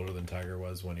 he was older than Tiger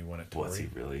was when he won at Torrey. Was he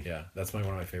really? Yeah, that's one of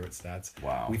my favorite stats.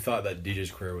 Wow. We thought that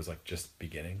DJ's career was like just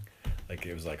beginning. Like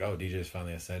it was like, oh, DJ's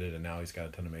finally ascended and now he's got a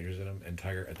ton of majors in him. And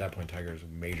Tiger, at that point, Tiger's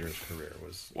majors career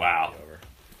was Wow. over.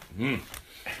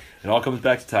 It all comes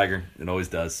back to Tiger. It always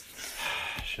does.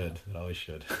 It always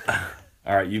should.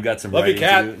 All right, you've got some Love you, writing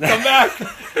Cat. to do. Come back.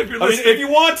 If you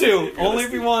want to. Only listening.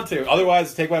 if you want to.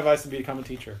 Otherwise, take my advice and become a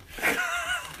teacher.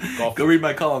 Golf. Go read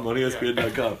my column on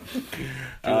ESPN.com.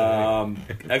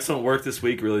 Excellent work this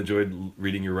week. Really enjoyed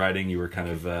reading your writing. You were kind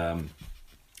of,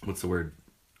 what's the word,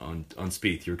 on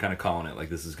Spieth. You were kind of calling it like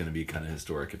this is going to be kind of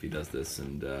historic if he does this.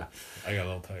 And I got a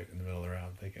little tight in the middle of the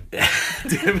round thinking.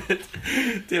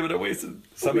 damn it, I wasted.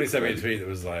 Somebody sent me a tweet that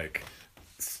was like,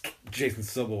 Jason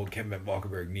Sobel and Kevin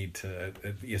Valkenburg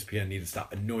ESPN need to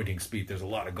stop anointing Spieth. There's a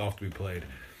lot of golf to be played.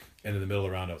 And in the middle of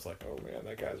the round, I was like, oh man,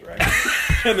 that guy's right.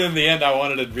 And then in the end, I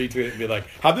wanted to retweet it and be like,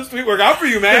 how'd this tweet work out for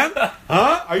you, man?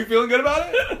 Huh? Are you feeling good about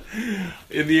it?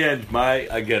 In the end,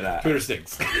 Twitter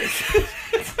stinks.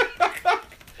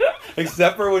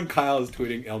 Except for when Kyle is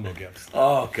tweeting Elmo gifts.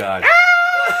 oh God.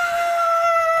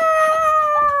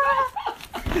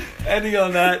 Ending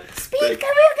on that. Speed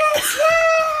Karuga Slam!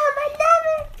 I love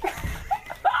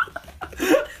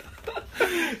it!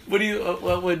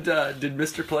 What would did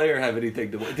Mr. Player have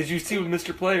anything to? Did you see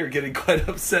Mr. Player getting quite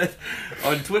upset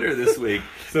on Twitter this week?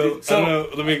 So I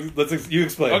don't know. You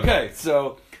explain. Okay,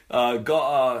 so I'm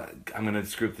gonna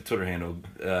screw up the Twitter handle.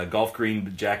 Golf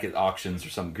Green Jacket Auctions or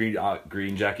some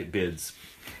green jacket bids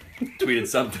tweeted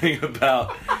something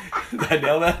about. Did I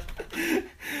nail that?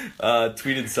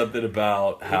 Tweeted something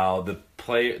about how the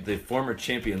the former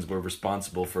champions were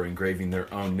responsible for engraving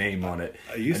their own name on it.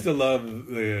 I used to love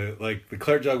the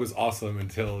Claire jug was awesome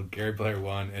until Gary Player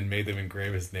won and made them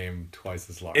engrave his name twice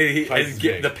as large.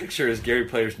 The picture is Gary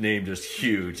Player's name just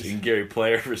huge, and Gary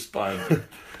Player responded,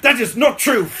 "That is not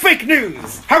true! Fake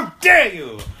news! How dare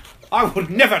you! I would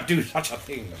never do such a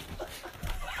thing."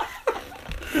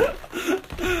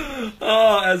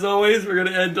 Oh, as always, we're going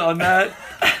to end on that.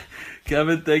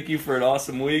 Kevin, thank you for an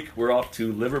awesome week. We're off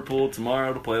to Liverpool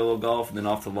tomorrow to play a little golf, and then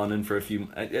off to London for a few...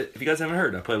 If you guys haven't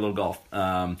heard, I play a little golf.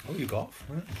 You golf?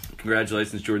 Nice.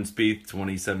 Congratulations, Jordan Spieth,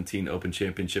 2017 Open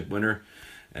Championship winner.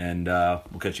 And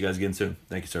we'll catch you guys again soon.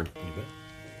 Thank you, sir. You bet.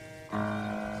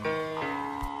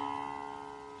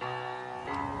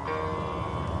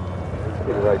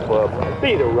 Be the right club.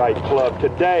 Be the right club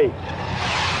today.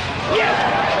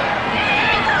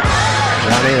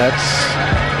 Johnny, that's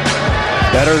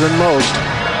better than most.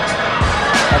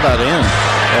 How about in?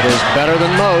 That is better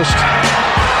than most.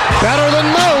 Better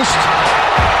than most.